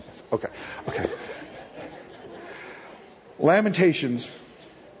sheep. Okay. Lamentations.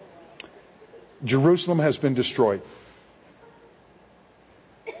 Jerusalem has been destroyed.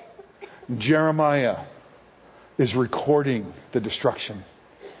 Jeremiah is recording the destruction.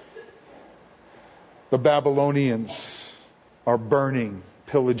 The Babylonians are burning,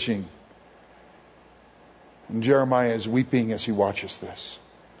 pillaging. And Jeremiah is weeping as he watches this.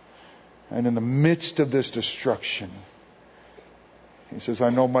 And in the midst of this destruction, he says,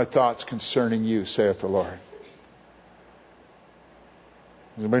 I know my thoughts concerning you, saith the Lord.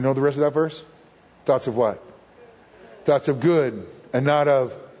 Does anybody know the rest of that verse? Thoughts of what? Thoughts of good and not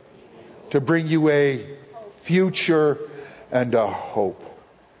of, to bring you a future and a hope.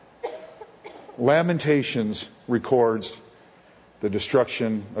 Lamentations records the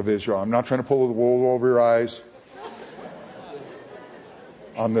destruction of Israel. I'm not trying to pull the wool over your eyes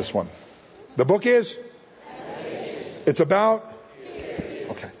on this one. The book is? It's about?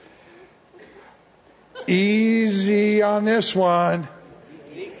 Okay. Easy on this one.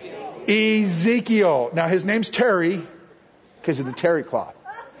 Ezekiel. Now his name's Terry. because of the terry cloth.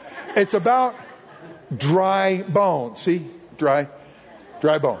 It's about dry bones. See? Dry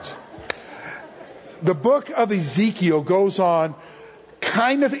bones. The book of Ezekiel goes on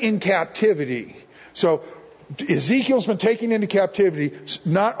kind of in captivity. So Ezekiel's been taken into captivity.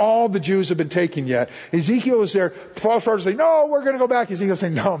 Not all the Jews have been taken yet. Ezekiel is there. False prophets say, no, we're going to go back. Ezekiel's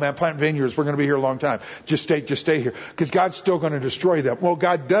saying, no, man, plant vineyards. We're going to be here a long time. Just stay here. Because God's still going to destroy them. Well,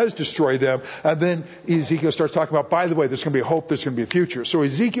 God does destroy them. And then Ezekiel starts talking about, by the way, there's going to be a hope. There's going to be a future. So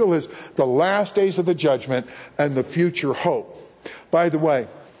Ezekiel is the last days of the judgment and the future hope. By the way,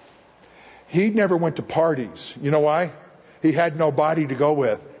 he never went to parties. You know why? He had no body to go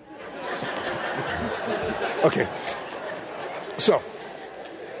with. Okay. So,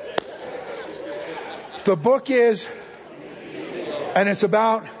 the book is, and it's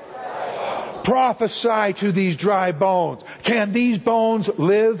about prophesy to these dry bones. Can these bones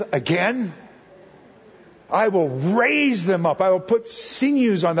live again? I will raise them up. I will put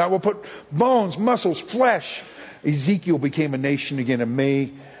sinews on that. I will put bones, muscles, flesh. Ezekiel became a nation again in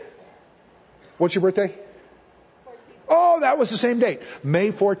May. What's your birthday? 14th. Oh, that was the same date.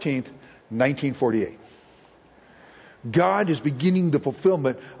 May 14th, 1948. God is beginning the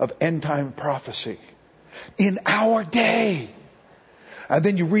fulfillment of end time prophecy in our day. And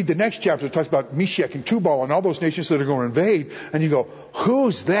then you read the next chapter. It talks about Meshach and Tubal and all those nations that are going to invade. And you go,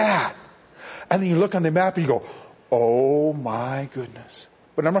 who's that? And then you look on the map and you go, oh my goodness.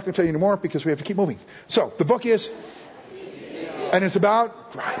 But I'm not going to tell you anymore because we have to keep moving. So the book is, and it's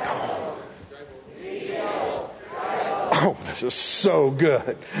about dry bones. Oh, this is so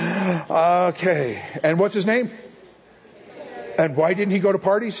good. Okay. And what's his name? And why didn't he go to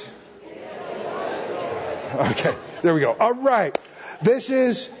parties? Okay, there we go. All right. This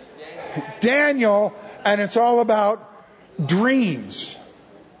is Daniel, and it's all about dreams.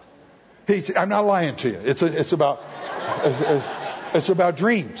 I'm not lying to you. It's about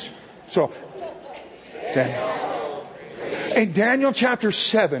dreams. So, Daniel. In Daniel chapter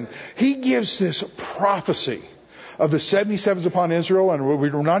 7, he gives this prophecy of the 77s upon Israel, and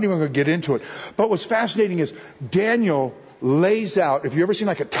we're not even going to get into it. But what's fascinating is Daniel lays out, if you've ever seen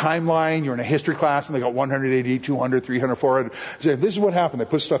like a timeline, you're in a history class and they got 180, 200, 300, 400. This is what happened. They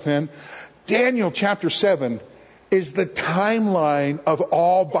put stuff in. Daniel chapter 7 is the timeline of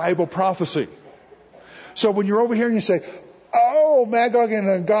all Bible prophecy. So when you're over here and you say, oh, Magog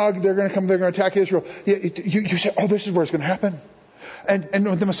and Gog, they're going to come, they're going to attack Israel. You say, oh, this is where it's going to happen. And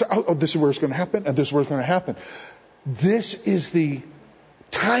the Messiah, oh, this is where it's going to happen. And this is where it's going to happen. This is the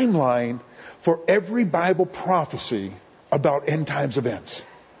timeline for every Bible prophecy about end times events.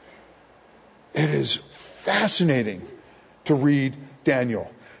 It is fascinating to read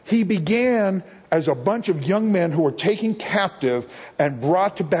Daniel. He began as a bunch of young men who were taken captive and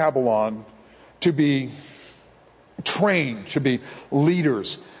brought to Babylon to be trained, to be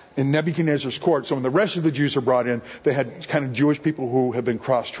leaders in Nebuchadnezzar's court. So when the rest of the Jews are brought in, they had kind of Jewish people who have been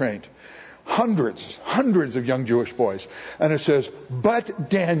cross-trained. Hundreds of young Jewish boys. And it says, but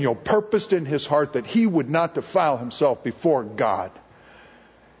Daniel purposed in his heart that he would not defile himself before God.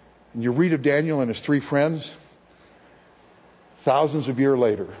 And you read of Daniel and his three friends, thousands of years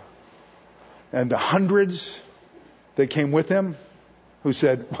later. And the hundreds that came with him, who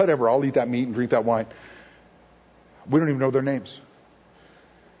said, whatever, I'll eat that meat and drink that wine. We don't even know their names.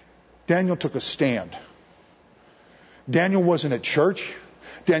 Daniel took a stand. Daniel wasn't at church.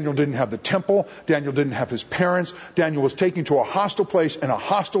 Daniel didn't have the temple. Daniel didn't have his parents. Daniel was taken to a hostile place in a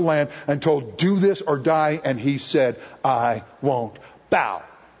hostile land and told, do this or die. And he said, I won't bow.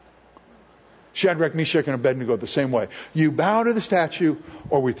 Shadrach, Meshach, and Abednego the same way. You bow to the statue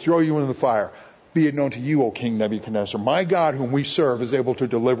or we throw you into the fire. Be it known to you, O King Nebuchadnezzar, my God whom we serve is able to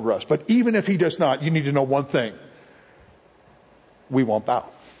deliver us. But even if he does not, you need to know one thing. We won't bow.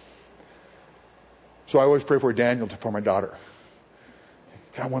 So I always pray for Daniel for my daughter.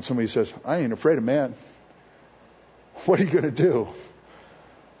 God wants somebody who says, I ain't afraid of man. What are you going to do?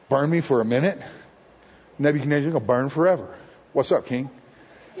 Burn me for a minute? Nebuchadnezzar going to burn forever. What's up, King?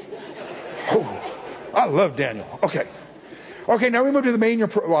 Oh, I love Daniel. Okay, now we move to the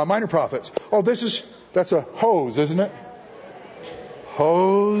minor prophets. Oh, that's a hose, isn't it?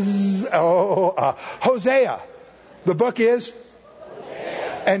 Hosea. The book is?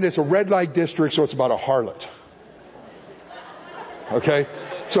 Hosea. And it's a red light district, so it's about a harlot. Okay?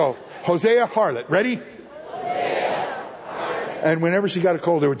 So, Hosea, harlot. Ready? Hosea, harlot. And whenever she got a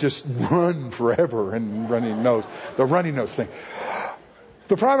cold, it would just run forever and running nose. The running nose thing.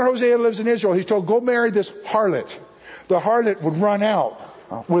 The prophet Hosea lives in Israel. He's told, go marry this harlot. The harlot would run out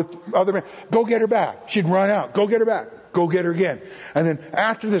with other men. Go get her back. She'd run out. Go get her back. Go get her again. And then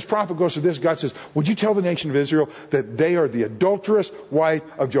after this prophet goes through this, God says, would you tell the nation of Israel that they are the adulterous wife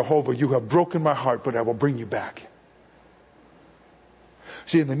of Jehovah? You have broken my heart, but I will bring you back.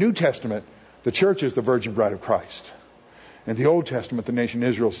 See, in the New Testament, the church is the virgin bride of Christ. In the Old Testament, the nation of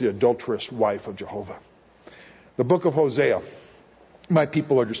Israel is the adulterous wife of Jehovah. The book of Hosea, my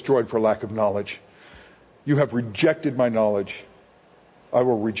people are destroyed for lack of knowledge. You have rejected my knowledge. I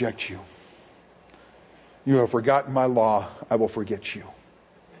will reject you. You have forgotten my law. I will forget you.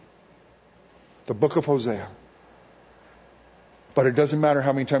 The book of Hosea. But it doesn't matter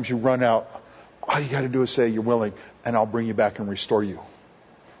how many times you run out. All you got to do is say you're willing, and I'll bring you back and restore you.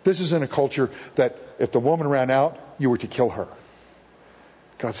 This is in a culture that if the woman ran out, you were to kill her.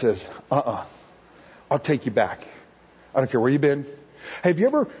 God says, I'll take you back. I don't care where you've been. Have you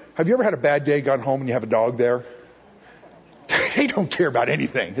ever had a bad day, gone home, and you have a dog there? They don't care about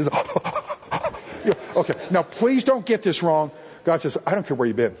anything. Okay, now please don't get this wrong. God says, I don't care where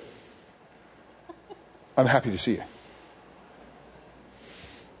you've been. I'm happy to see you.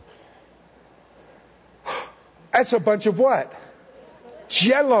 That's a bunch of what?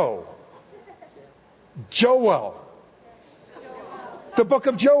 Jello. Joel. The book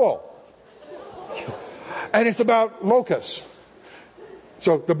of Joel. And it's about locusts.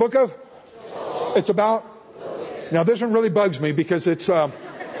 So the book of, it's about, now this one really bugs me because it's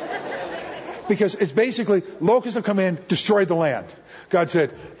basically locusts have come in, destroyed the land. God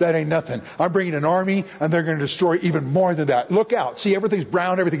said, that ain't nothing. I'm bringing an army and they're going to destroy even more than that. Look out. See, everything's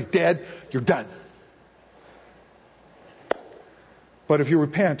brown, everything's dead. You're done. But if you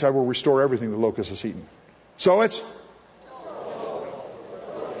repent, I will restore everything the locust has eaten. So it's,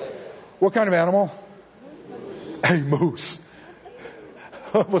 what kind of animal? A moose.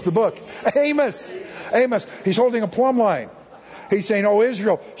 What's the book? Amos. Amos. He's holding a plumb line. He's saying, oh,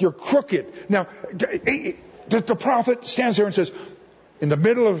 Israel, you're crooked. Now, the prophet stands there and says, in the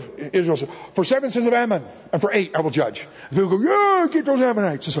middle of Israel, says, for 7 sins of Ammon, and for 8 I will judge. And people go, yeah, get those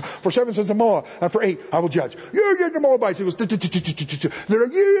Ammonites. Says, for 7 sins of Moab, and for 8 I will judge. Yeah, get the Moabites. He goes, they're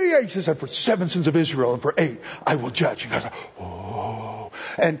like, yeah. He says, and for 7 sins of Israel, and for 8 I will judge. And God's like, oh.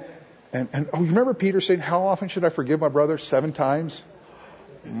 And you remember Peter saying, how often should I forgive my brother? 7 times?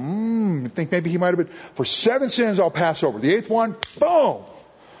 I think maybe he might have been, for 7 sins I'll pass over. The 8th one, boom.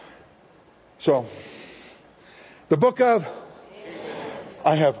 So, the book of,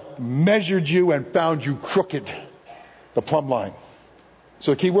 I have measured you and found you crooked. The plumb line.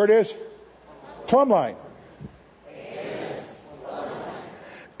 So the key word is plumb line.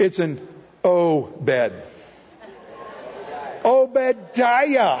 It's an Obed.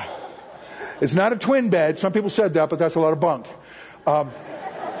 Obadiah. It's not a twin bed. Some people said that, but that's a lot of bunk.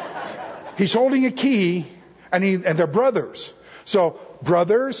 He's holding a key, and they're brothers. So,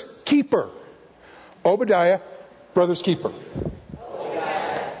 brothers, keeper. Obadiah, brothers, keeper.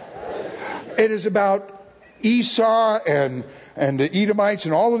 It is about Esau and the Edomites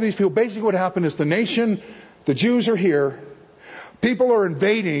and all of these people. Basically what happened is the nation, the Jews are here. People are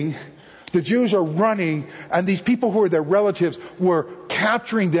invading. The Jews are running. And these people who are their relatives were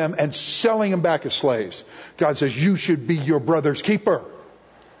capturing them and selling them back as slaves. God says, you should be your brother's keeper.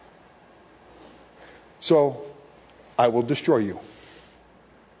 So, I will destroy you.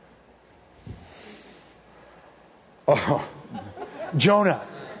 Oh, Jonah.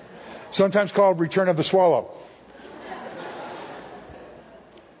 Sometimes called Return of the Swallow.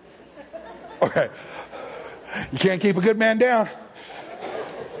 Okay. You can't keep a good man down.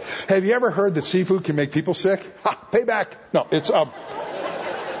 Have you ever heard that seafood can make people sick? Ha, payback. No, it's,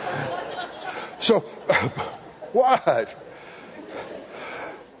 so, what?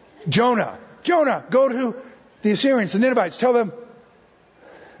 Jonah, go to the Assyrians, the Ninevites, tell them.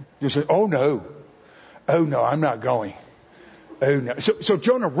 You say, oh no, I'm not going. Oh no. So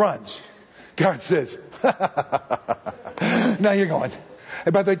Jonah runs. God says, now you're going.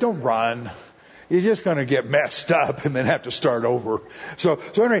 And by the way, don't run. You're just going to get messed up and then have to start over. So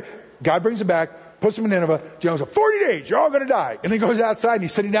anyway, God brings him back, puts him in Nineveh. Jonah says, 40 days, you're all going to die. And he goes outside and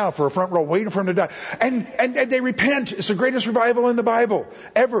he's sitting down for a front row waiting for him to die. And they repent. It's the greatest revival in the Bible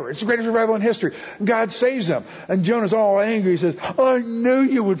ever. It's the greatest revival in history. And God saves them. And Jonah's all angry. He says, I knew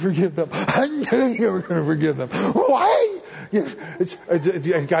you would forgive them. I knew you were going to forgive them. Why?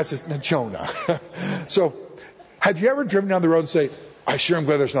 And God says, Jonah. So, have you ever driven down the road and say, I sure am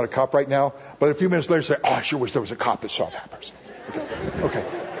glad there's not a cop right now. But a few minutes later say, oh, I sure wish there was a cop that saw that person. Okay.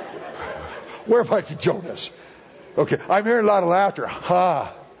 Where am I to Jonas? Okay. I'm hearing a lot of laughter.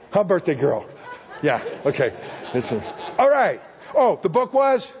 Ha. Birthday girl. Yeah. Okay. All right. Oh, the book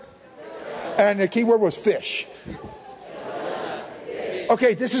was? And the key word was fish.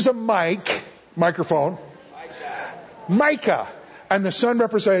 Okay. This is a microphone. Micah. And the sun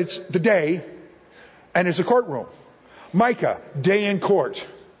represents the day and is a courtroom. Micah, day in court.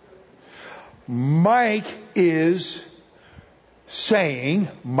 Micah is,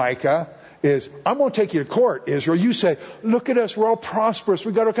 I'm going to take you to court, Israel. You say, look at us, we're all prosperous.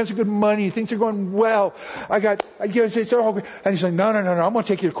 We got all kinds of good money. Things are going well. It's all good. And he's saying, no. I'm going to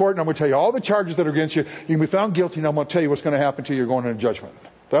take you to court and I'm going to tell you all the charges that are against you. You can be found guilty and I'm going to tell you what's going to happen to you. You're going into judgment.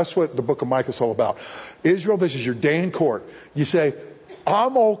 That's what the book of Micah is all about. Israel, this is your day in court. You say,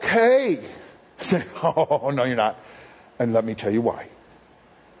 I'm okay. I say, oh, no, you're not. And let me tell you why.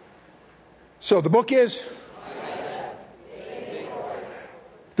 So the book is?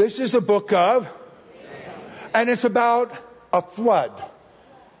 This is the book of? And it's about a flood.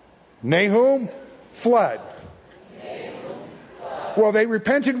 Nahum, flood. Well, they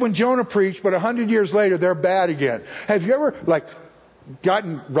repented when Jonah preached, but 100 years later, they're bad again. Have you ever,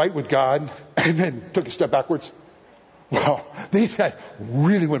 gotten right with God and then took a step backwards? Well, these guys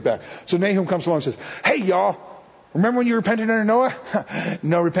really went back. So Nahum comes along and says, hey, y'all, remember when you repented under Noah?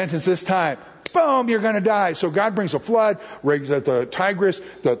 No repentance this time. Boom, you're going to die. So God brings a flood, raises the Tigris,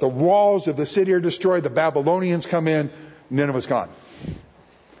 the walls of the city are destroyed, the Babylonians come in, Nineveh's gone.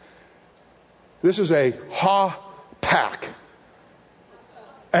 This is a ha-pack.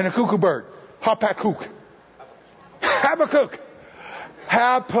 And a cuckoo bird. Ha-pack-kook.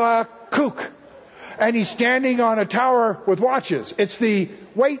 Habakkuk. And he's standing on a tower with watches. It's the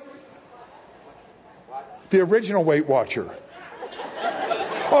original Weight Watcher.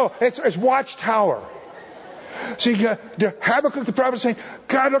 Oh, it's Watchtower. See, Habakkuk the prophet is saying,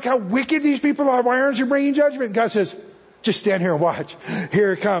 God, look how wicked these people are. Why aren't you bringing judgment? And God says, just stand here and watch.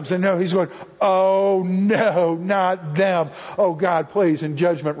 Here it comes. And no, he's going, oh no, not them. Oh God, please, in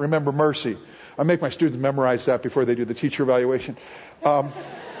judgment, remember mercy. I make my students memorize that before they do the teacher evaluation.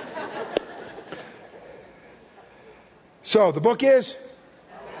 So the book is?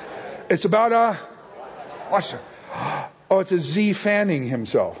 It's about watch. Oh, it's a Z fanning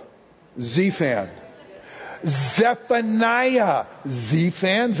himself. Z-fan. Zephaniah.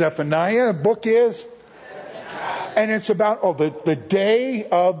 Z-fan, Zephaniah. The book is? And it's about, the day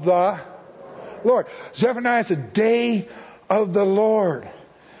of the Lord. Zephaniah is the day of the Lord.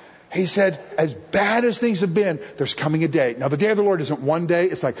 He said, as bad as things have been, there's coming a day. Now, the day of the Lord isn't one day.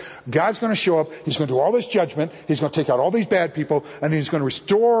 It's like God's going to show up. He's going to do all this judgment. He's going to take out all these bad people. And he's going to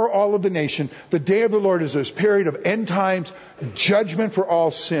restore all of the nation. The day of the Lord is this period of end times, judgment for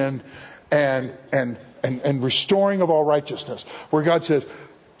all sin, and restoring of all righteousness. Where God says,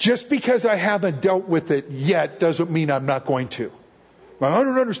 just because I haven't dealt with it yet doesn't mean I'm not going to. I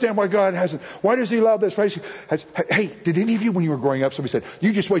don't understand why God hasn't. Why does he allow this? Hey, did any of you, when you were growing up, somebody said,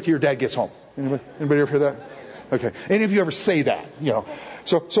 you just wait till your dad gets home? Anybody ever hear that? Okay. Any of you ever say that?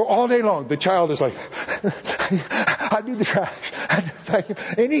 So all day long, the child is like, I do the trash, I do the vacuum,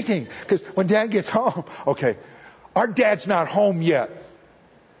 anything. Because when dad gets home, okay, our dad's not home yet.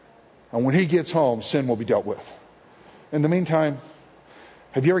 And when he gets home, sin will be dealt with. In the meantime,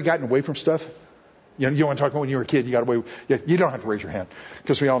 have you ever gotten away from stuff? You want to talk about when you were a kid, you got away. You don't have to raise your hand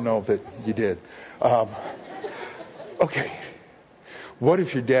because we all know that you did. Okay. What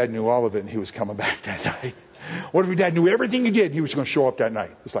if your dad knew all of it and he was coming back that night? What if your dad knew everything you did and he was going to show up that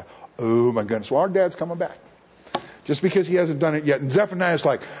night? It's like, oh my goodness, well, our dad's coming back. Just because he hasn't done it yet. And Zephaniah's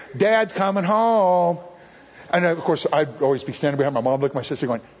like, Dad's coming home. And of course, I'd always be standing behind my mom, looking at my sister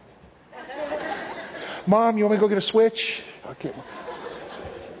going, Mom, you want me to go get a switch? Okay.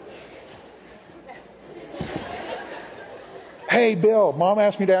 Hey, Bill, Mom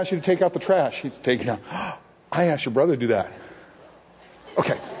asked me to ask you to take out the trash. He's taking out. I asked your brother to do that.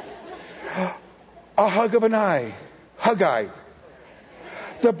 Okay. A hug of an eye. Haggai.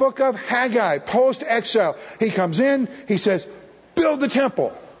 The book of Haggai, post-exile. He comes in, he says, build the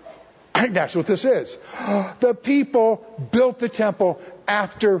temple. I think that's what this is. The people built the temple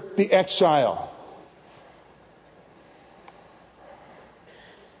after the exile.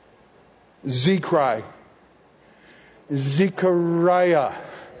 Zechariah. Zechariah.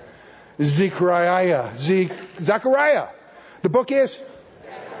 The book is?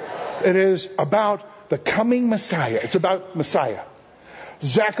 It is about the coming Messiah. It's about Messiah.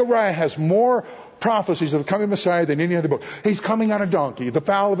 Zechariah has more prophecies of the coming Messiah than any other book. He's coming on a donkey, the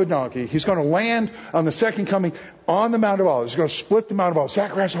foal of a donkey. He's going to land on the second coming on the Mount of Olives. He's going to split the Mount of Olives.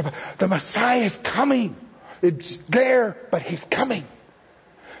 Zechariah's about the Messiah is coming. It's there, but he's coming.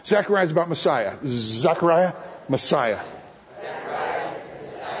 Zechariah is about Messiah. Zechariah, Messiah.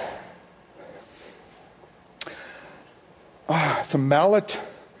 It's a Malachi.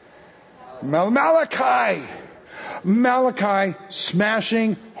 Malachi,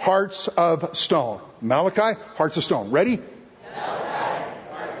 smashing hearts of stone. Malachi, hearts of stone. Ready? Malachi,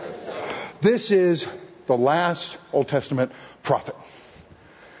 hearts of stone. This is the last Old Testament prophet.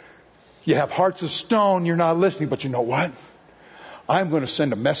 You have hearts of stone, you're not listening, but you know what? I'm going to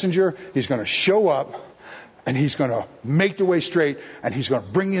send a messenger. He's going to show up, and he's going to make the way straight, and he's going to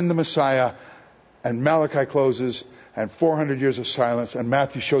bring in the Messiah. And Malachi closes, and 400 years of silence, and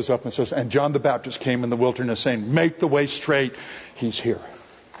Matthew shows up and says, and John the Baptist came in the wilderness saying, make the way straight. He's here.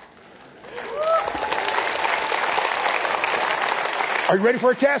 Are you ready for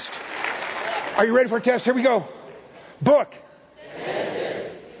a test? Are you ready for a test? Here we go. Book.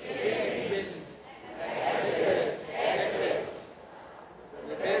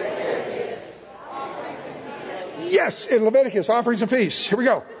 Yes, in Leviticus, offerings and feasts. Here we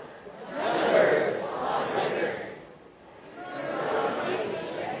go.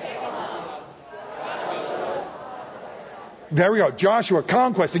 There we go. Joshua,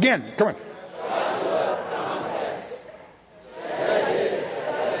 conquest. Again, come on.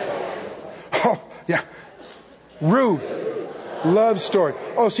 Oh, yeah. Ruth, love story.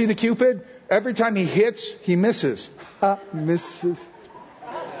 Oh, see the Cupid? Every time he hits, he misses. Misses.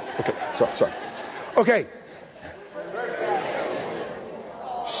 Okay, sorry. Okay.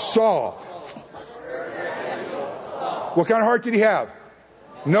 Saul. What kind of heart did he have?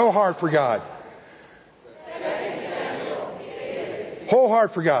 No heart for God. Whole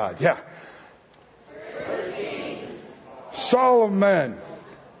heart for God. Yeah. Solomon.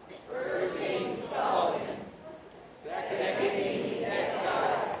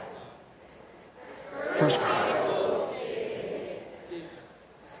 First.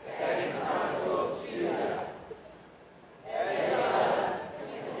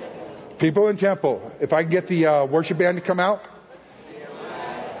 People in temple. If I can get the worship band to come out.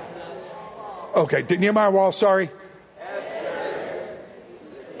 Okay, Nehemiah Wall, sorry.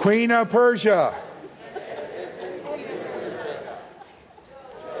 Queen of Persia.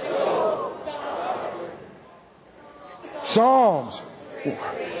 Psalms.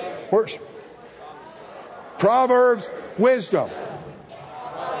 Worship. Proverbs. Wisdom.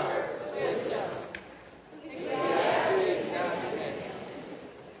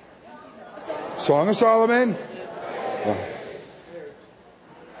 Song of Solomon.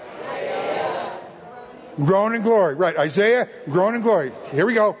 Groan in glory. Right. Isaiah, groan in glory. Here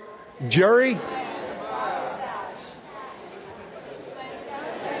we go. Jerry.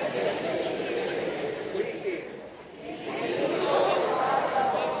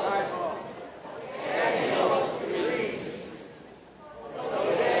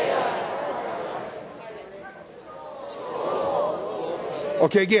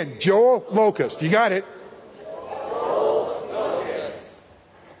 Okay, again, Joel Locust. You got it.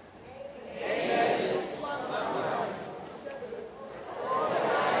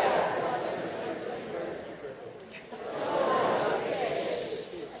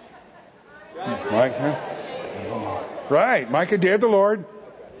 Micah. Right, Micah, day of the Lord.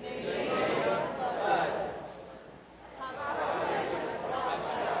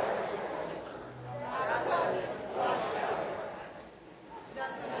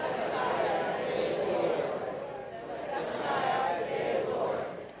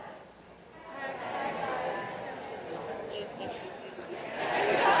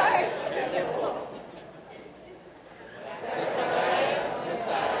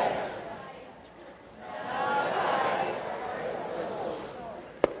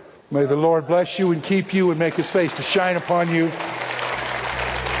 May the Lord bless you and keep you and make his face to shine upon you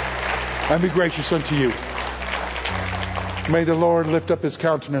and be gracious unto you. May the Lord lift up his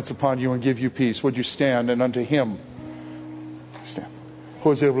countenance upon you and give you peace. Would you stand? And unto him stand,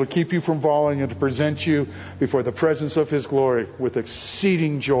 who is able to keep you from falling and to present you before the presence of his glory with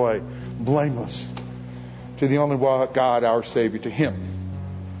exceeding joy, blameless, to the only God, our Savior. To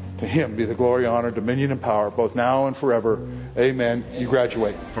him be the glory, honor, dominion, and power, both now and forever. Amen. You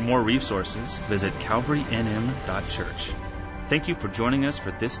graduate. For more resources, visit calvarynm.church. Thank you for joining us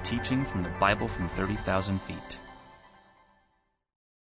for this teaching from the Bible from 30,000 feet.